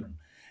the tomb,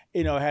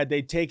 had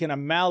they taken a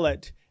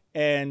mallet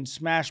and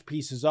smashed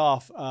pieces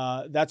off,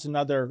 that's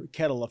another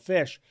kettle of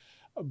fish.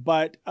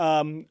 But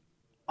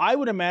I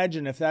would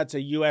imagine if that's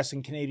a U.S.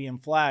 and Canadian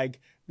flag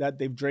that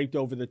they've draped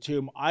over the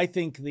tomb, I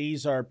think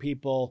these are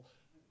people,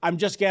 I'm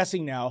just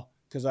guessing now,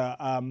 because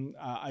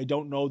I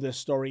don't know this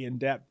story in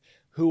depth,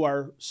 who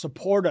are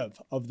supportive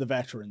of the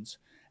veterans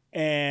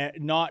and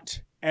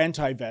not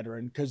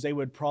anti-veteran, because they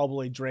would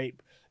probably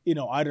drape,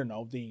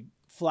 the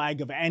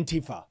flag of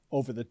Antifa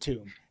over the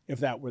tomb if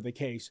that were the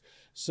case.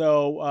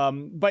 So,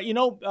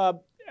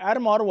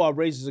 Adam Ottawa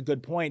raises a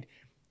good point.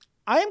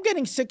 I am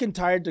getting sick and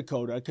tired,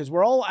 Dakota, because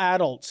we're all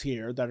adults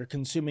here that are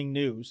consuming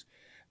news,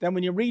 that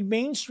when you read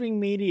mainstream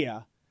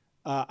media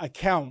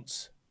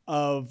accounts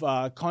of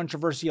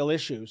controversial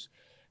issues,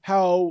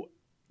 how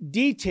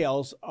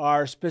details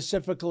are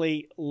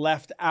specifically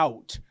left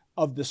out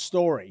of the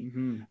story.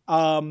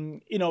 As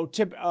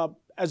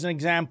an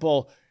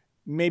example,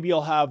 maybe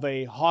you'll have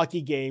a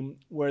hockey game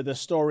where the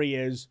story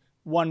is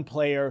one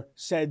player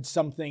said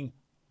something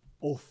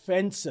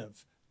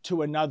offensive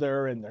to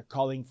another and they're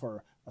calling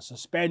for a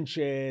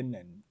suspension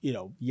and,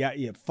 you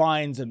have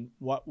fines and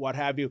what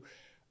have you.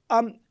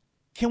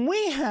 Can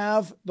we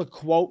have the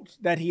quote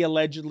that he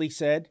allegedly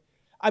said?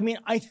 I mean,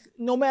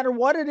 no matter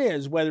what it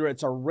is, whether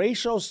it's a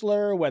racial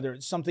slur, whether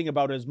it's something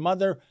about his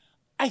mother,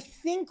 I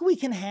think we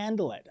can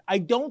handle it. I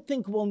don't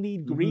think we'll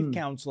need grief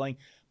counseling,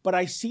 but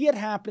I see it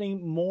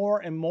happening more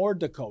and more,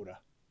 Dakota.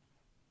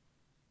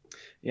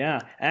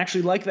 Yeah,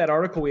 actually, like that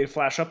article we had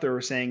flash up there,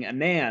 were saying,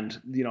 Anand,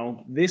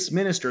 this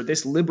minister,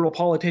 this liberal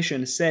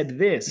politician said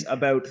this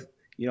about,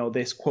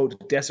 this,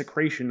 quote,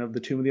 desecration of the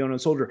tomb of the unknown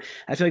soldier.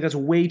 I feel like that's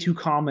way too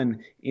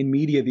common in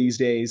media these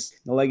days,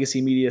 the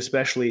legacy media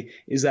especially,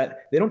 is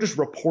that they don't just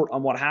report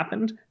on what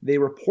happened. They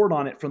report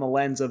on it from the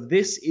lens of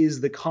this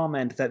is the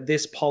comment that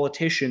this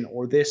politician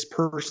or this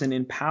person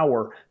in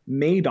power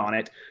made on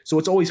it. So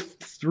it's always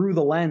through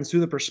the lens,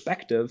 through the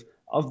perspective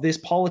of this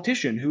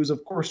politician, who is,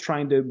 of course,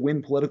 trying to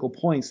win political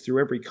points through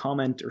every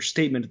comment or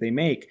statement they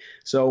make.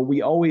 So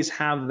we always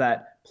have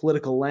that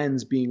political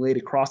lens being laid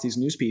across these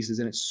news pieces,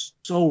 and it's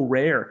so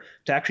rare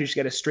to actually just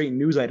get a straight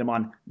news item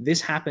on this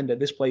happened at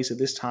this place at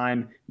this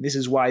time. This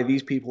is why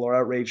these people are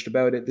outraged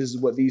about it. This is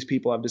what these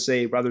people have to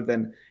say, rather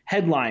than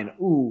headline,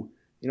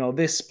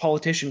 this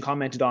politician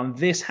commented on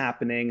this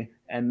happening,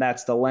 and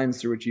that's the lens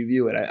through which you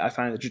view it. I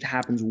find it just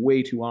happens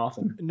way too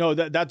often. No,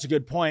 that's a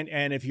good point.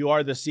 And if you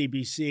are the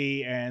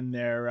CBC and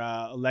their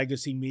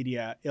legacy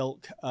media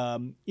ilk,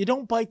 you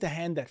don't bite the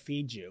hand that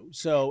feeds you.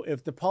 So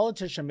if the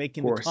politician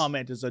making the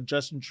comment is a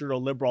Justin Trudeau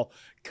liberal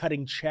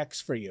cutting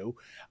checks for you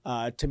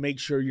to make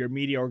sure your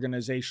media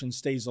organization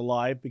stays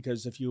alive,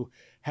 because if you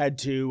had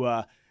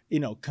to,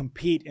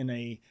 compete in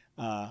a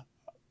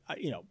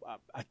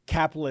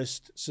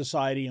capitalist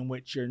society in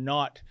which you're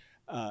not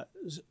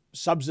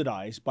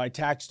subsidized by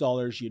tax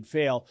dollars, you'd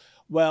fail.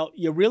 Well,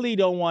 you really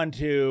don't want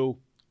to,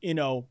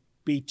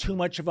 be too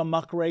much of a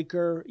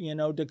muckraker,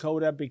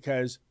 Dakota,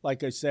 because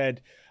like I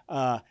said,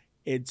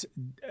 it's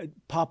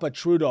Papa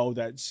Trudeau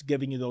that's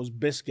giving you those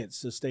biscuits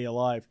to stay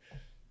alive.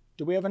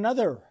 Do we have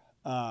another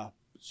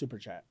super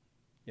chat?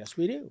 Yes,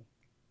 we do.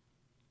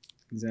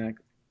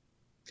 Exactly.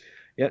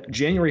 Yeah,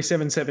 January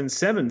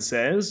 777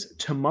 says,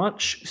 too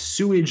much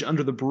sewage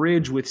under the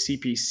bridge with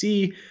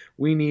CPC.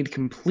 We need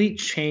complete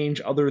change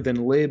other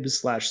than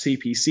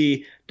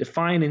libs/CPC.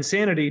 Define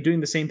insanity, doing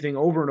the same thing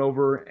over and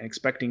over and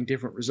expecting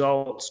different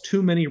results.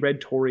 Too many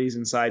red Tories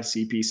inside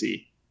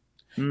CPC.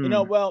 You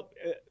know, well,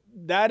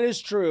 that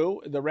is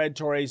true, the red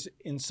Tories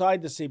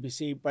inside the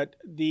CPC. But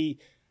the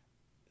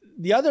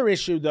other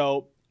issue,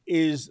 though,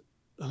 is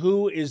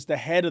who is the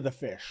head of the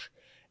fish.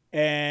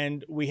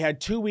 And we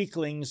had two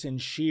weaklings in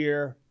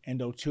Scheer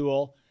and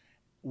O'Toole.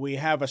 We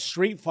have a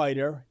street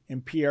fighter in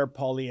Pierre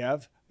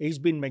Poilievre. He's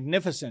been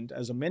magnificent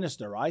as a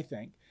minister, I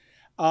think.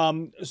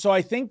 So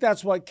I think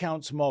that's what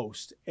counts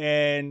most.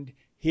 And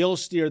he'll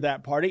steer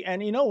that party.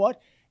 And you know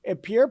what?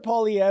 If Pierre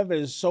Poilievre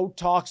is so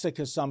toxic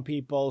as some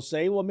people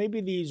say, well,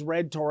 maybe these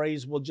red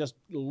Tories will just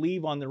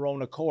leave on their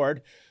own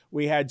accord.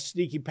 We had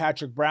sneaky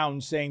Patrick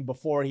Brown saying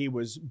before he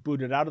was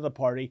booted out of the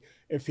party,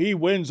 if he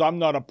wins, I'm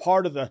not a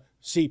part of the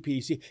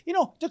CPC. You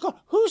know,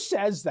 who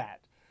says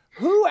that?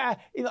 Who,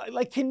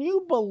 like, can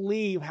you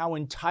believe how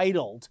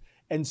entitled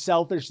and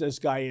selfish this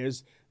guy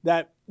is,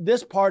 that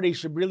this party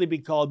should really be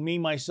called Me,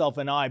 Myself,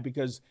 and I,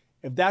 because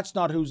if that's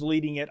not who's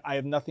leading it, I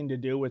have nothing to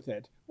do with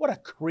it. What a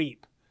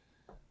creep.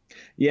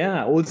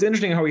 Yeah, well, it's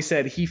interesting how he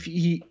said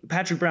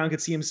Patrick Brown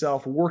could see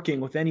himself working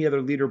with any other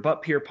leader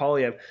but Pierre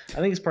Poilievre. I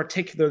think it's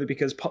particularly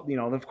because, you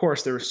know, of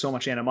course there was so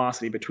much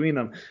animosity between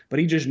them, but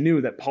he just knew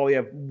that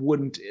Poilievre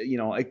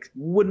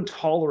wouldn't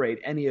tolerate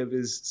any of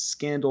his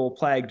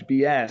scandal-plagued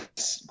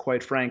BS,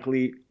 quite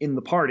frankly, in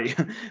the party.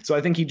 So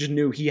I think he just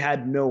knew he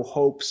had no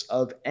hopes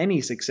of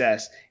any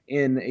success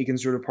in a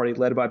Conservative Party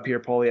led by Pierre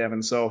Poilievre,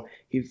 and so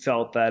he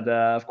felt that,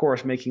 of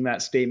course, making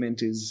that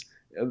statement is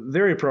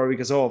very appropriate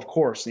because, of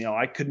course, you know,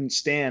 I couldn't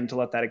stand to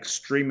let that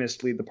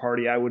extremist lead the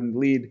party. I wouldn't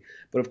lead.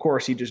 But of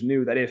course, he just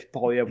knew that if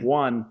Poilievre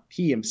won,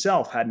 he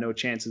himself had no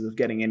chances of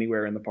getting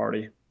anywhere in the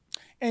party.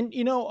 And,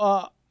 you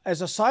know,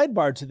 as a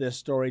sidebar to this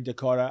story,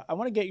 Dakota, I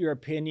want to get your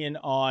opinion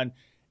on,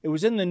 it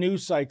was in the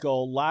news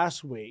cycle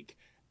last week,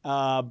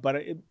 but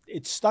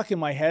it stuck in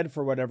my head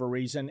for whatever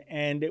reason.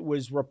 And it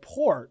was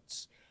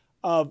reports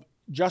of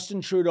Justin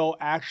Trudeau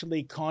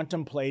actually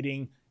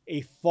contemplating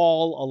a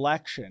fall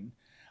election.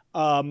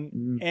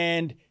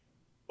 And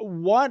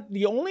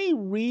the only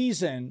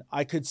reason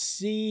I could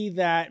see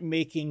that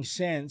making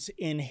sense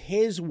in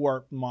his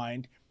work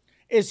mind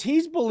is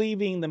he's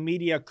believing the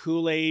media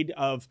Kool-Aid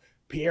of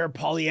Pierre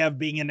Poilievre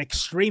being an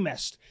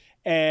extremist.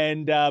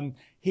 And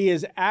he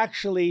is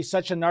actually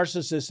such a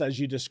narcissist, as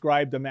you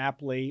described him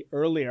aptly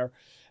earlier,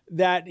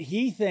 that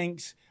he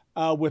thinks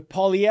with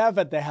Poilievre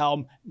at the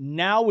helm,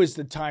 now is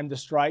the time to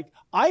strike.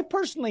 I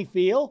personally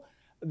feel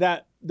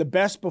that the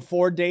best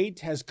before date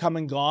has come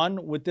and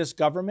gone with this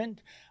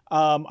government.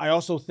 I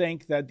also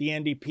think that the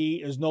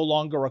NDP is no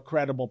longer a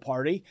credible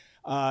party.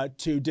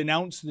 To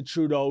denounce the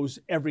Trudeaus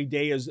every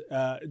day,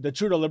 the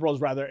Trudeau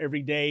Liberals rather,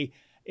 every day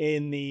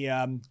in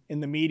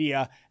the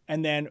media,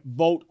 and then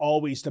vote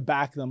always to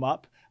back them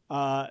up.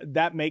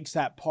 That makes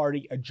that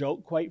party a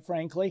joke, quite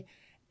frankly.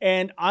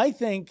 And I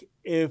think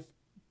if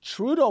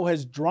Trudeau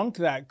has drunk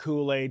that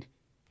Kool-Aid,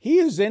 he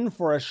is in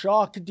for a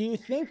shock. Do you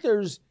think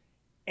there's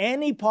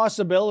any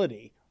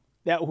possibility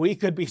that we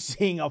could be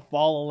seeing a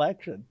fall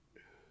election?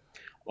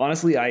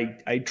 Honestly,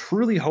 I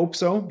truly hope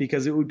so,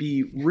 because it would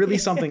be really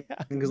something.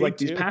 Because like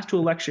these past two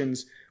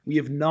elections, we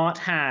have not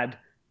had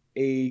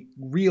a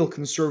real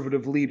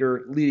conservative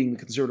leader leading the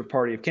Conservative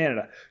Party of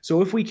Canada.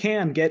 So if we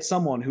can get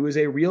someone who is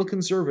a real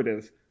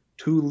conservative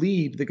to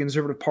lead the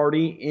Conservative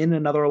Party in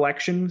another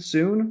election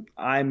soon,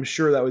 I'm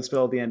sure that would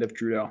spell the end of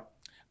Trudeau.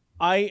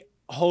 I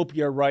hope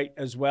you're right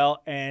as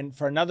well. And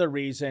for another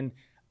reason,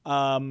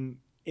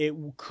 it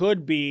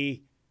could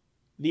be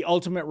the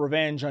ultimate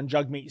revenge on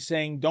Jagmeet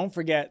Singh. Don't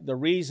forget the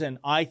reason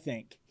I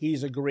think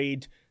he's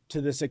agreed to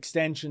this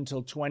extension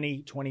till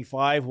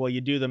 2025. Well,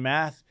 you do the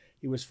math.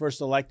 He was first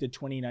elected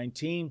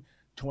 2019.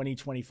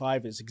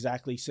 2025 is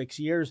exactly 6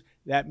 years.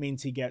 That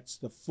means he gets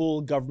the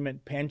full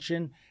government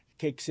pension,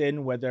 kicks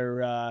in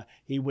whether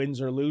he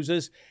wins or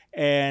loses.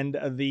 And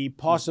the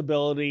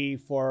possibility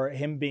for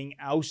him being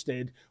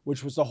ousted,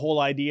 which was the whole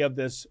idea of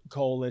this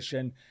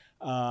coalition,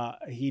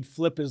 he'd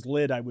flip his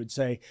lid, I would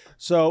say.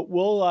 So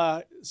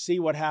we'll see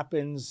what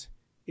happens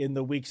in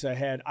the weeks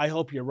ahead. I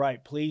hope you're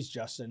right. Please,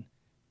 Justin,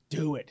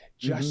 do it.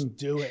 Just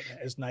do it,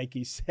 as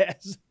Nike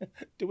says.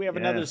 Do we have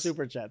another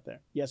super chat there?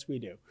 Yes, we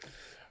do.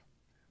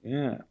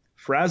 Yeah.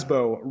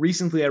 Frasbo,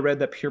 recently I read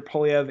that Pierre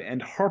Poilievre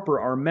and Harper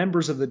are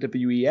members of the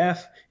WEF.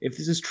 If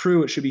this is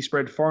true, it should be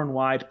spread far and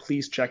wide.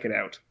 Please check it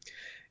out.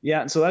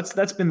 Yeah, and so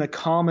that's been the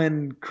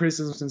common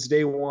criticism since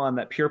day one,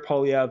 that Pierre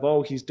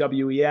Poilievre, he's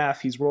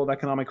WEF, he's World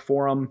Economic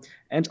Forum,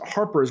 and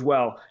Harper as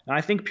well. And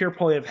I think Pierre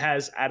Poilievre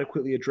has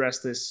adequately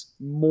addressed this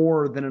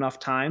more than enough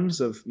times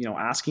of,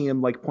 asking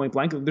him like point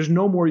blank. There's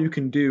no more you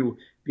can do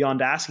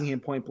beyond asking him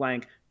point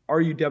blank,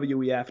 are you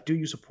WEF? Do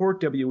you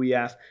support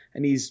WEF?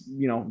 And he's,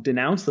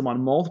 denounced them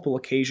on multiple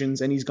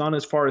occasions, and he's gone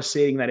as far as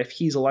saying that if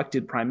he's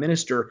elected prime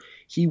minister,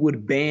 he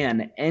would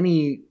ban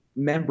any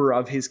member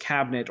of his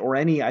cabinet or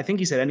any, I think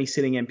he said any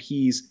sitting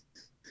MPs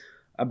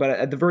but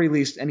at the very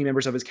least, any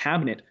members of his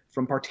cabinet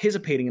from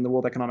participating in the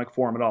World Economic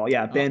Forum at all.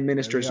 Yeah, ban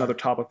ministers and other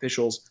top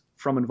officials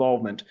from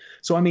involvement.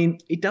 So, I mean,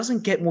 it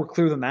doesn't get more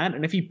clear than that.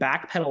 And if he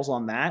backpedals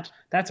on that,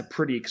 that's a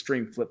pretty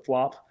extreme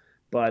flip-flop.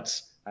 But,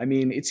 I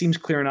mean, it seems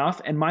clear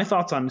enough. And my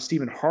thoughts on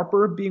Stephen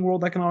Harper being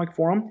World Economic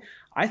Forum,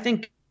 I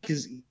think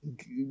because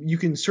you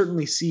can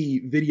certainly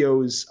see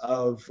videos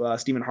of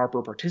Stephen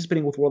Harper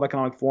participating with World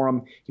Economic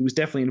Forum. He was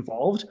definitely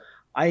involved.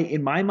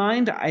 In my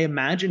mind, I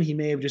imagine he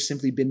may have just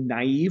simply been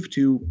naive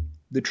to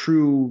the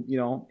true,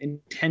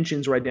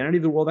 intentions or identity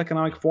of the World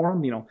Economic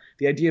Forum.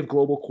 The idea of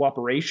global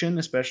cooperation,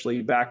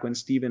 especially back when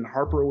Stephen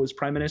Harper was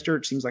prime minister,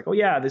 it seems like, oh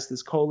yeah,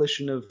 this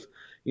coalition of,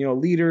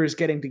 leaders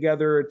getting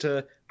together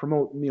to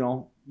promote,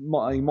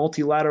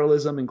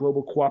 multilateralism and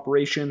global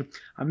cooperation.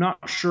 I'm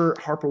not sure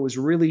Harper was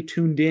really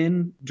tuned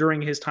in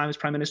during his time as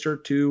prime minister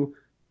to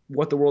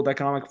what the World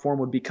Economic Forum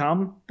would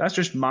become. That's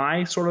just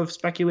my sort of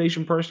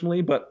speculation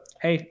personally, but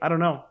hey, I don't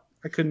know.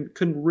 I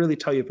couldn't really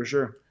tell you for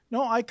sure.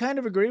 No, I kind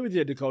of agree with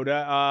you,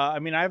 Dakota. I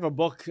have a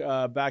book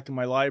back in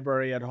my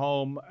library at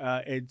home.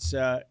 It's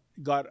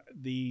got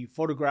the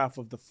photograph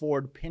of the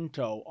Ford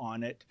Pinto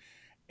on it.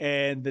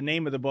 And the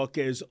name of the book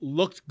is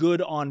Looked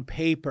Good on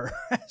Paper.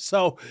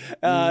 So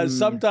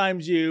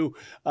sometimes you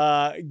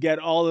get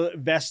all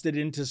vested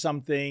into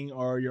something,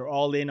 or you're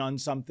all in on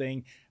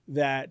something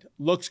that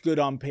looks good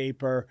on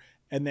paper.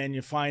 And then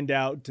you find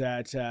out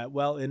that,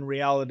 in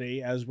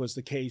reality, as was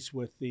the case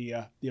with the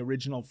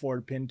original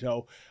Ford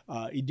Pinto,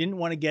 he didn't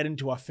want to get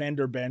into a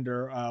fender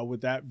bender with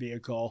that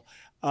vehicle.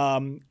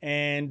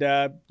 And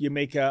you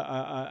make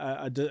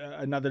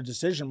another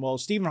decision. Well,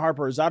 Stephen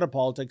Harper is out of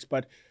politics,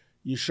 but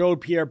you showed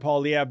Pierre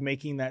Poilievre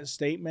making that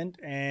statement.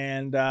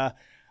 And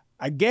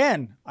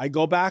again, I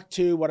go back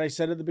to what I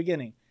said at the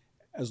beginning.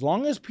 As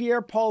long as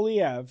Pierre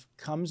Poilievre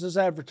comes as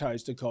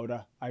advertised,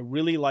 Dakota, I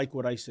really like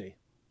what I see.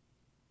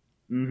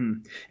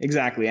 Mm-hmm.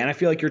 Exactly. And I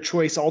feel like your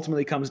choice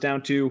ultimately comes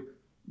down to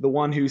the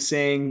one who's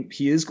saying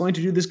he is going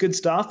to do this good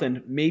stuff,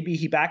 and maybe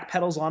he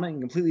backpedals on it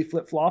and completely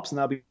flip-flops, and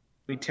that'll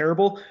be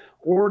terrible.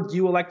 Or do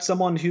you elect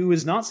someone who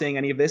is not saying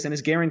any of this and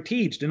is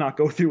guaranteed to not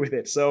go through with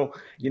it? So,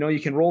 you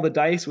can roll the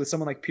dice with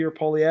someone like Pierre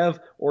Poilievre,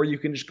 or you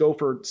can just go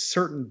for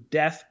certain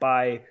death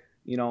by,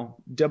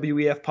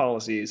 WEF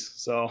policies.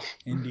 So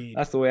indeed,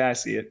 that's the way I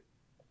see it.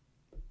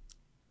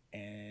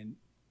 And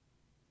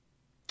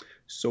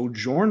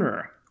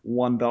Sojourner,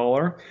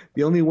 $1.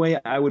 The only way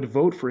I would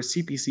vote for a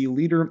CPC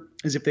leader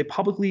is if they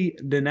publicly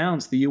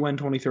denounce the UN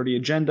 2030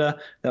 agenda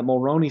that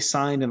Mulroney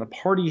signed and the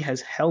party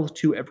has held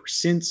to ever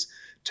since.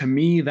 To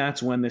me,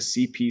 that's when the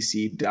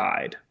CPC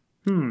died.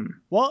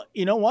 Well,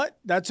 you know what?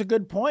 That's a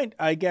good point.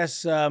 I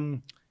guess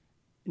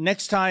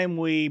next time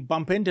we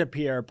bump into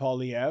Pierre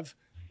Poilievre,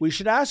 we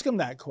should ask him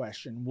that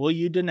question. Will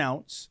you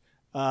denounce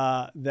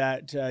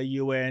that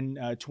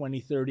UN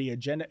 2030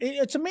 agenda?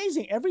 It's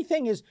amazing.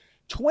 Everything is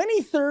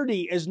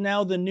 2030 is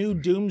now the new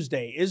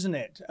doomsday, isn't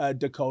it,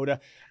 Dakota?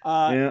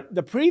 Yeah.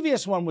 The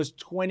previous one was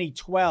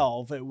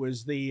 2012. It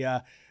was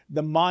the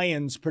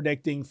Mayans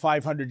predicting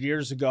 500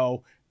 years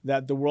ago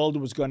that the world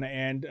was going to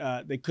end.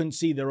 They couldn't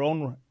see their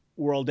own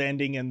world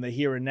ending in the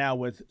here and now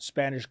with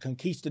Spanish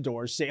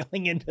conquistadors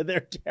sailing into their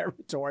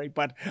territory.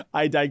 But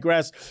I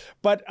digress.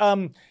 But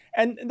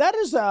and that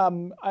is,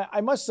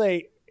 I must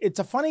say, it's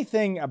a funny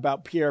thing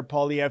about Pierre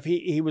Poilievre.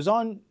 He was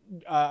on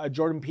a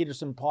Jordan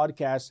Peterson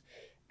podcast,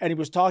 and he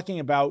was talking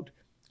about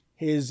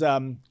his,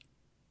 how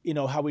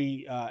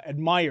he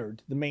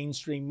admired the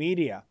mainstream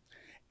media.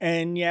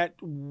 And yet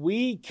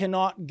we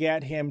cannot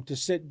get him to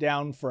sit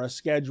down for a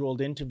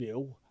scheduled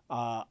interview.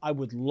 I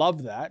would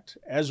love that.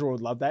 Ezra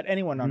would love that.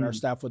 Anyone on our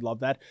staff would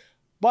love that.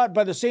 But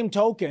by the same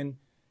token,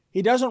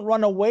 he doesn't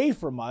run away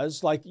from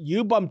us. Like,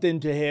 you bumped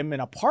into him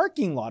in a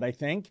parking lot, I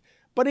think.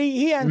 But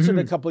he answered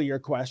a couple of your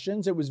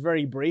questions. It was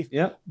very brief.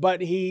 Yeah. But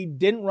he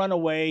didn't run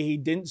away. He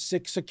didn't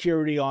sick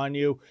security on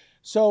you.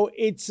 So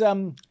it's,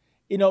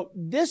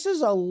 this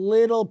is a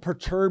little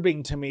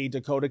perturbing to me,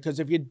 Dakota, because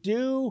if you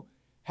do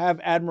have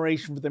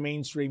admiration for the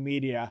mainstream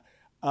media,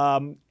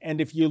 and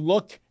if you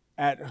look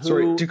at who...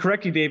 Sorry, to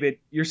correct you, David,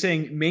 you're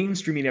saying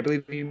mainstream media. I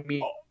believe you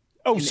mean...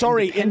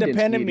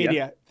 Independent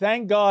media.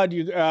 Thank God.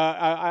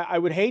 I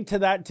would hate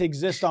that to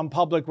exist on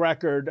public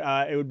record.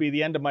 It would be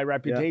the end of my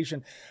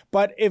reputation. Yeah.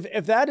 But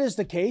if that is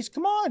the case,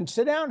 come on,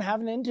 sit down, have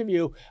an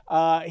interview.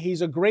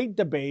 He's a great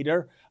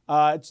debater.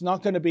 It's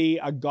not going to be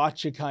a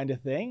gotcha kind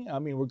of thing. I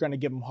mean, we're going to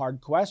give him hard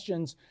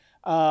questions.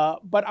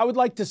 But I would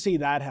like to see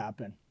that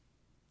happen.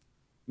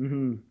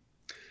 Mm-hmm.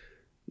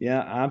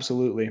 Yeah,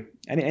 absolutely.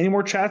 Any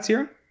more chats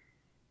here?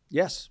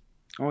 Yes.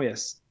 Oh,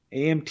 yes.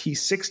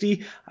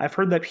 AMT60. I've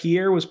heard that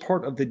Pierre was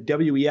part of the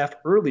WEF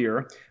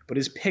earlier, but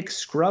his pick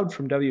scrubbed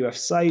from WEF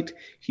site.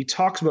 He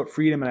talks about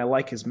freedom, and I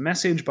like his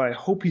message, but I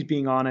hope he's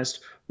being honest.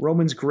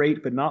 Roman's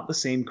great, but not the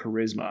same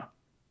charisma.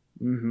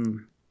 Mm-hmm.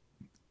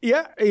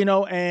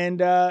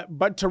 Yeah,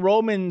 but to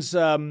Roman's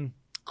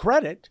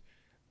credit,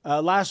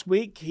 last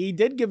week he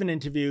did give an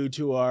interview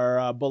to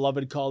our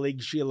beloved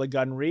colleague Sheila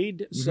Gunn Reid.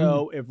 Mm-hmm.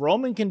 So if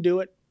Roman can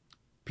do it,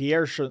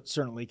 Pierre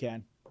certainly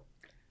can.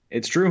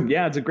 It's true.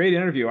 Yeah, it's a great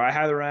interview. I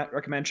highly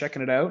recommend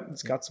checking it out.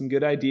 It's got some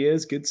good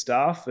ideas, good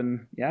stuff,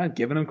 and yeah,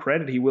 giving him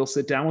credit. He will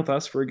sit down with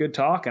us for a good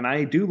talk. And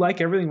I do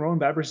like everything Roman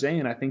Baber's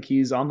saying. I think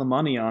he's on the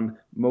money on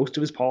most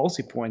of his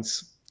policy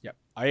points. Yep,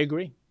 I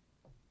agree.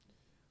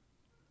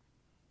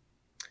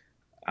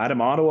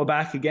 Adam Ottawa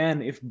back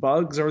again. If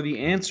bugs are the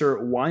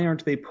answer, why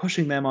aren't they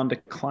pushing them onto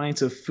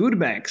clients of food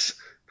banks?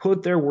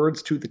 Put their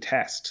words to the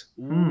test.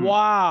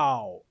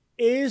 Wow.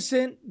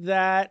 Isn't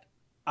that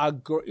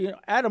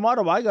Adam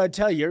Ottawa, I got to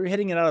tell you, you're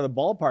hitting it out of the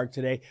ballpark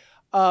today.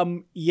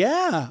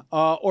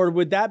 Or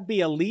would that be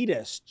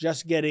elitist,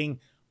 just getting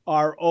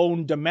our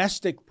own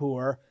domestic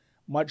poor,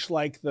 much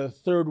like the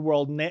third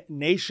world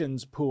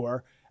nations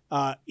poor,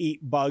 eat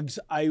bugs?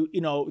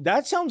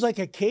 That sounds like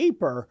a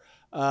caper.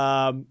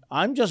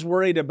 I'm just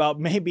worried about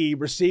maybe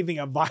receiving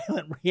a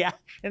violent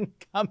reaction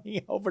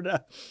coming over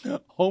to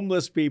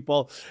homeless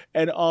people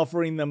and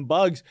offering them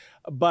bugs.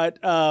 But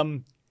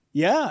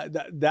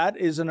that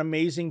is an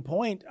amazing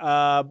point.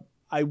 I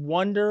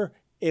wonder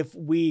if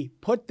we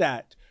put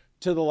that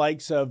to the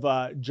likes of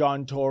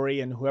John Tory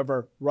and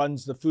whoever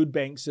runs the food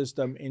bank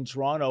system in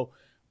Toronto,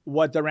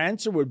 what their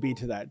answer would be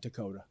to that,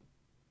 Dakota.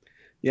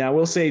 Yeah, I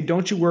will say,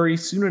 don't you worry.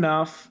 Soon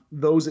enough,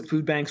 those at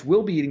food banks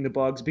will be eating the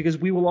bugs because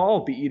we will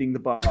all be eating the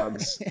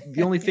bugs.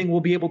 The only thing we'll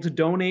be able to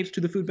donate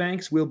to the food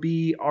banks will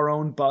be our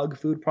own bug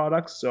food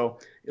products. So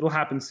it'll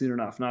happen soon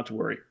enough, not to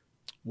worry.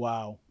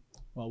 Wow.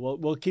 Well,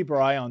 we'll keep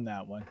our eye on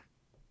that one.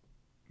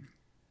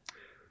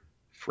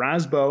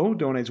 Frasbo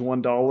donates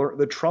 $1.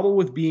 The trouble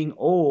with being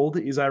old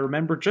is I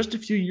remember just a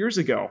few years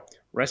ago,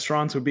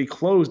 restaurants would be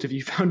closed if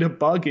you found a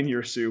bug in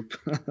your soup.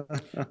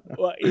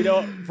 Well,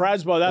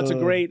 Frasbo, that's a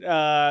great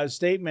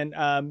statement.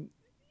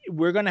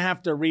 We're going to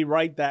have to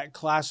rewrite that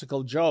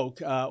classical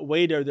joke.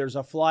 Waiter, there's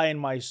a fly in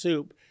my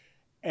soup.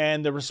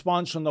 And the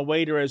response from the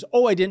waiter is,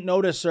 "Oh, I didn't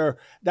notice, sir.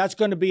 That's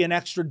going to be an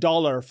extra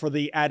 $1 for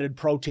the added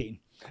protein."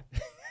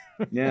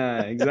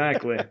 Yeah,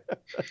 exactly.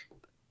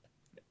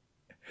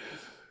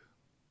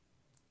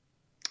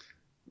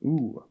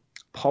 Ooh,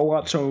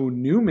 Paulato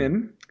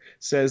Newman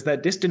says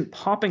that distant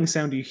popping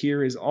sound you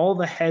hear is all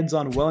the heads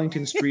on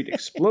Wellington Street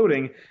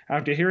exploding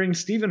after hearing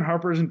Stephen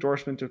Harper's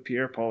endorsement of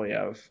Pierre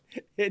Poilievre.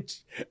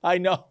 I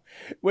know,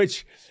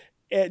 which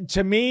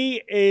to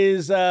me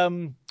is, a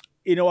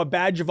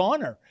badge of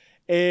honor.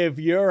 If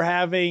you're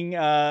having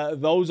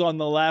those on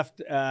the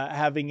left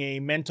having a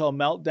mental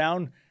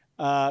meltdown,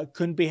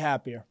 couldn't be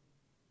happier.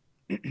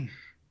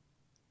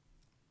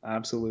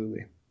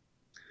 Absolutely.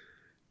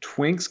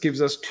 Twinks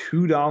gives us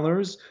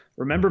 $2.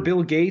 Remember,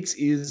 Bill Gates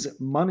is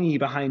money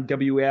behind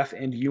WEF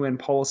and UN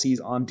policies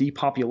on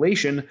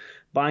depopulation,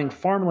 buying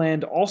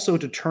farmland also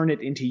to turn it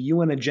into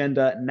UN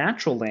agenda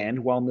natural land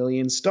while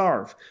millions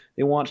starve.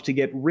 They want to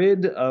get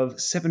rid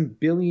of 7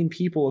 billion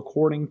people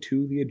according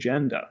to the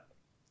agenda.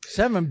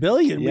 7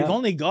 billion? Yeah. We've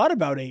only got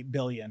about 8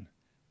 billion.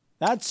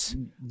 That's,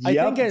 I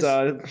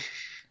think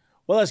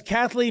well, as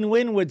Kathleen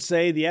Wynne would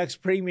say, the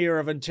ex-premier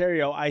of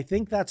Ontario, I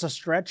think that's a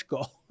stretch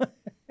goal.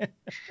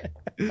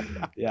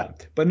 Yeah,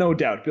 but no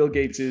doubt, Bill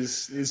Gates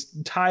is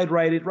tied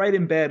right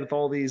in bed with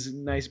all these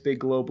nice big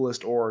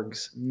globalist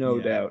orgs, no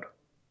doubt.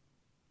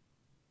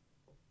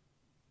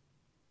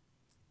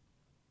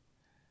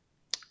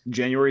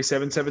 January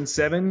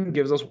 777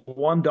 gives us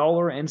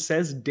 $1 and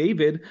says,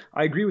 David,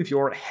 I agree with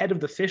your head of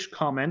the fish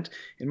comment.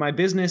 In my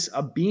business,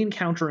 a bean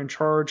counter in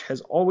charge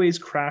has always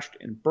crashed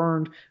and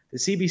burned. The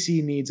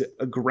CBC needs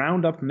a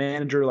ground-up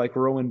manager like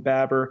Rowan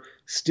Baber.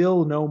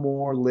 Still no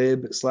more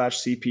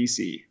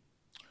lib/CPC.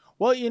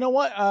 Well, you know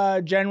what,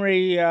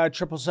 January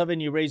 777,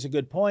 you raise a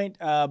good point.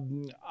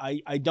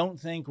 I don't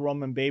think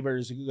Roman Baber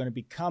is going to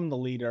become the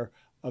leader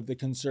of the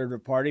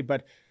Conservative Party,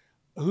 but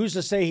who's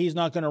to say he's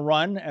not going to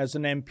run as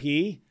an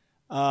MP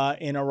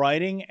in a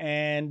riding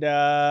and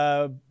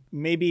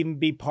maybe even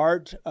be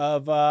part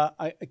of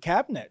a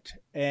cabinet?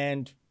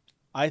 And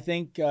I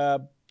think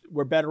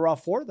we're better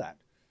off for that.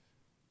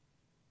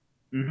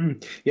 Mm-hmm.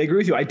 Yeah, I agree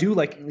with you. I do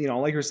like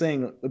you're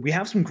saying, we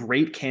have some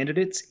great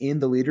candidates in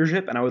the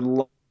leadership, and I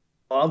would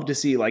love to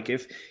see,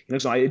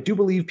 so I do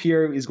believe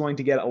Pierre is going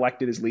to get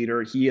elected as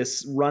leader.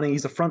 He's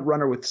a front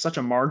runner with such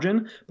a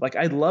margin.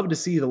 I'd love to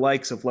see the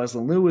likes of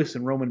Leslyn Lewis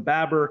and Roman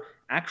Baber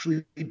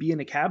actually be in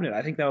a cabinet.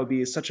 I think that would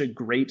be such a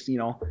great,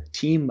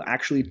 team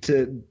actually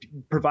to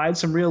provide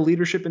some real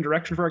leadership and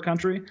direction for our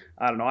country.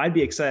 I don't know. I'd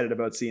be excited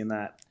about seeing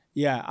that.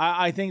 Yeah,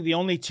 I think the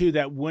only two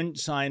that wouldn't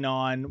sign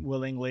on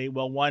willingly,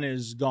 well, one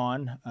is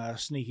gone,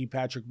 sneaky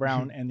Patrick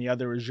Brown, and the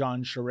other is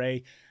Jean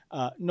Charest.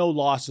 No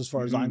loss as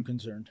far as I'm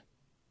concerned.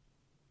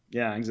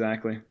 Yeah,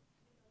 exactly.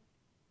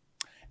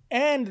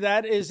 And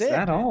that is it. Is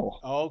that all?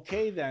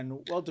 Okay, then.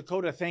 Well,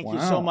 Dakota, thank you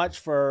so much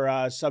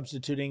for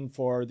substituting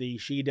for the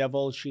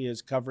She-Devil. She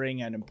is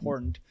covering an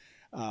important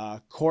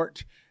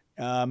court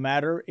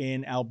matter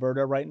in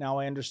Alberta right now,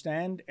 I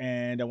understand.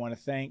 And I want to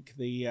thank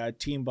the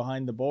team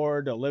behind the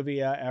board,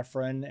 Olivia,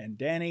 Efren, and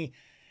Danny.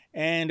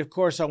 And, of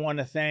course, I want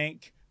to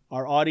thank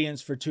our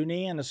audience for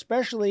tuning in,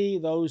 especially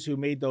those who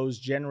made those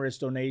generous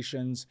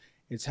donations.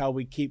 It's how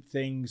we keep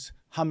things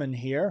humming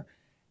here.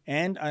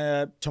 And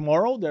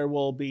tomorrow there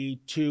will be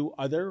 2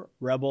 other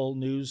Rebel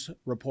News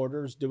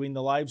reporters doing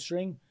the live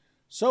stream.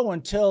 So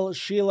until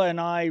Sheila and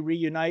I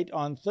reunite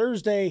on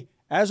Thursday,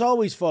 as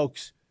always,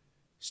 folks,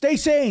 stay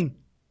sane.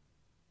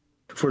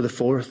 For the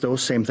 4th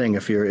dose, same thing.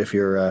 If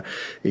you're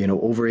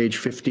over age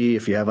 50,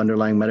 if you have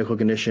underlying medical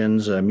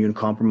conditions, immune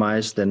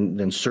compromised,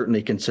 then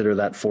certainly consider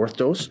that 4th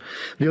dose.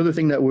 The other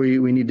thing that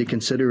we need to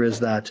consider is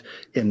that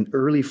in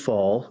early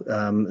fall,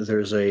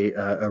 there's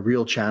a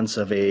real chance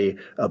of a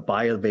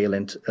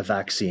bivalent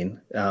vaccine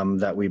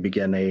that we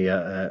begin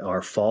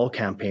our fall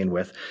campaign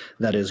with,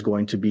 that is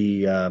going to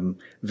be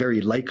very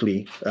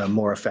likely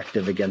more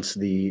effective against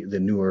the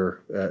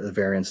newer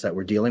variants that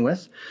we're dealing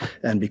with.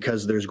 And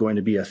because there's going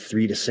to be a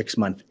 3 to 6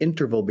 month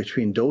interval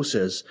between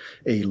doses,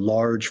 a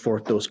large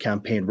 4th dose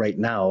campaign right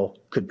now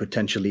could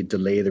potentially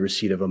delay the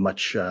receipt of a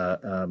much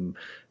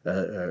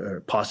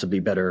possibly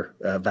better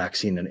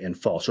vaccine in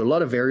fall. So a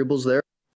lot of variables there.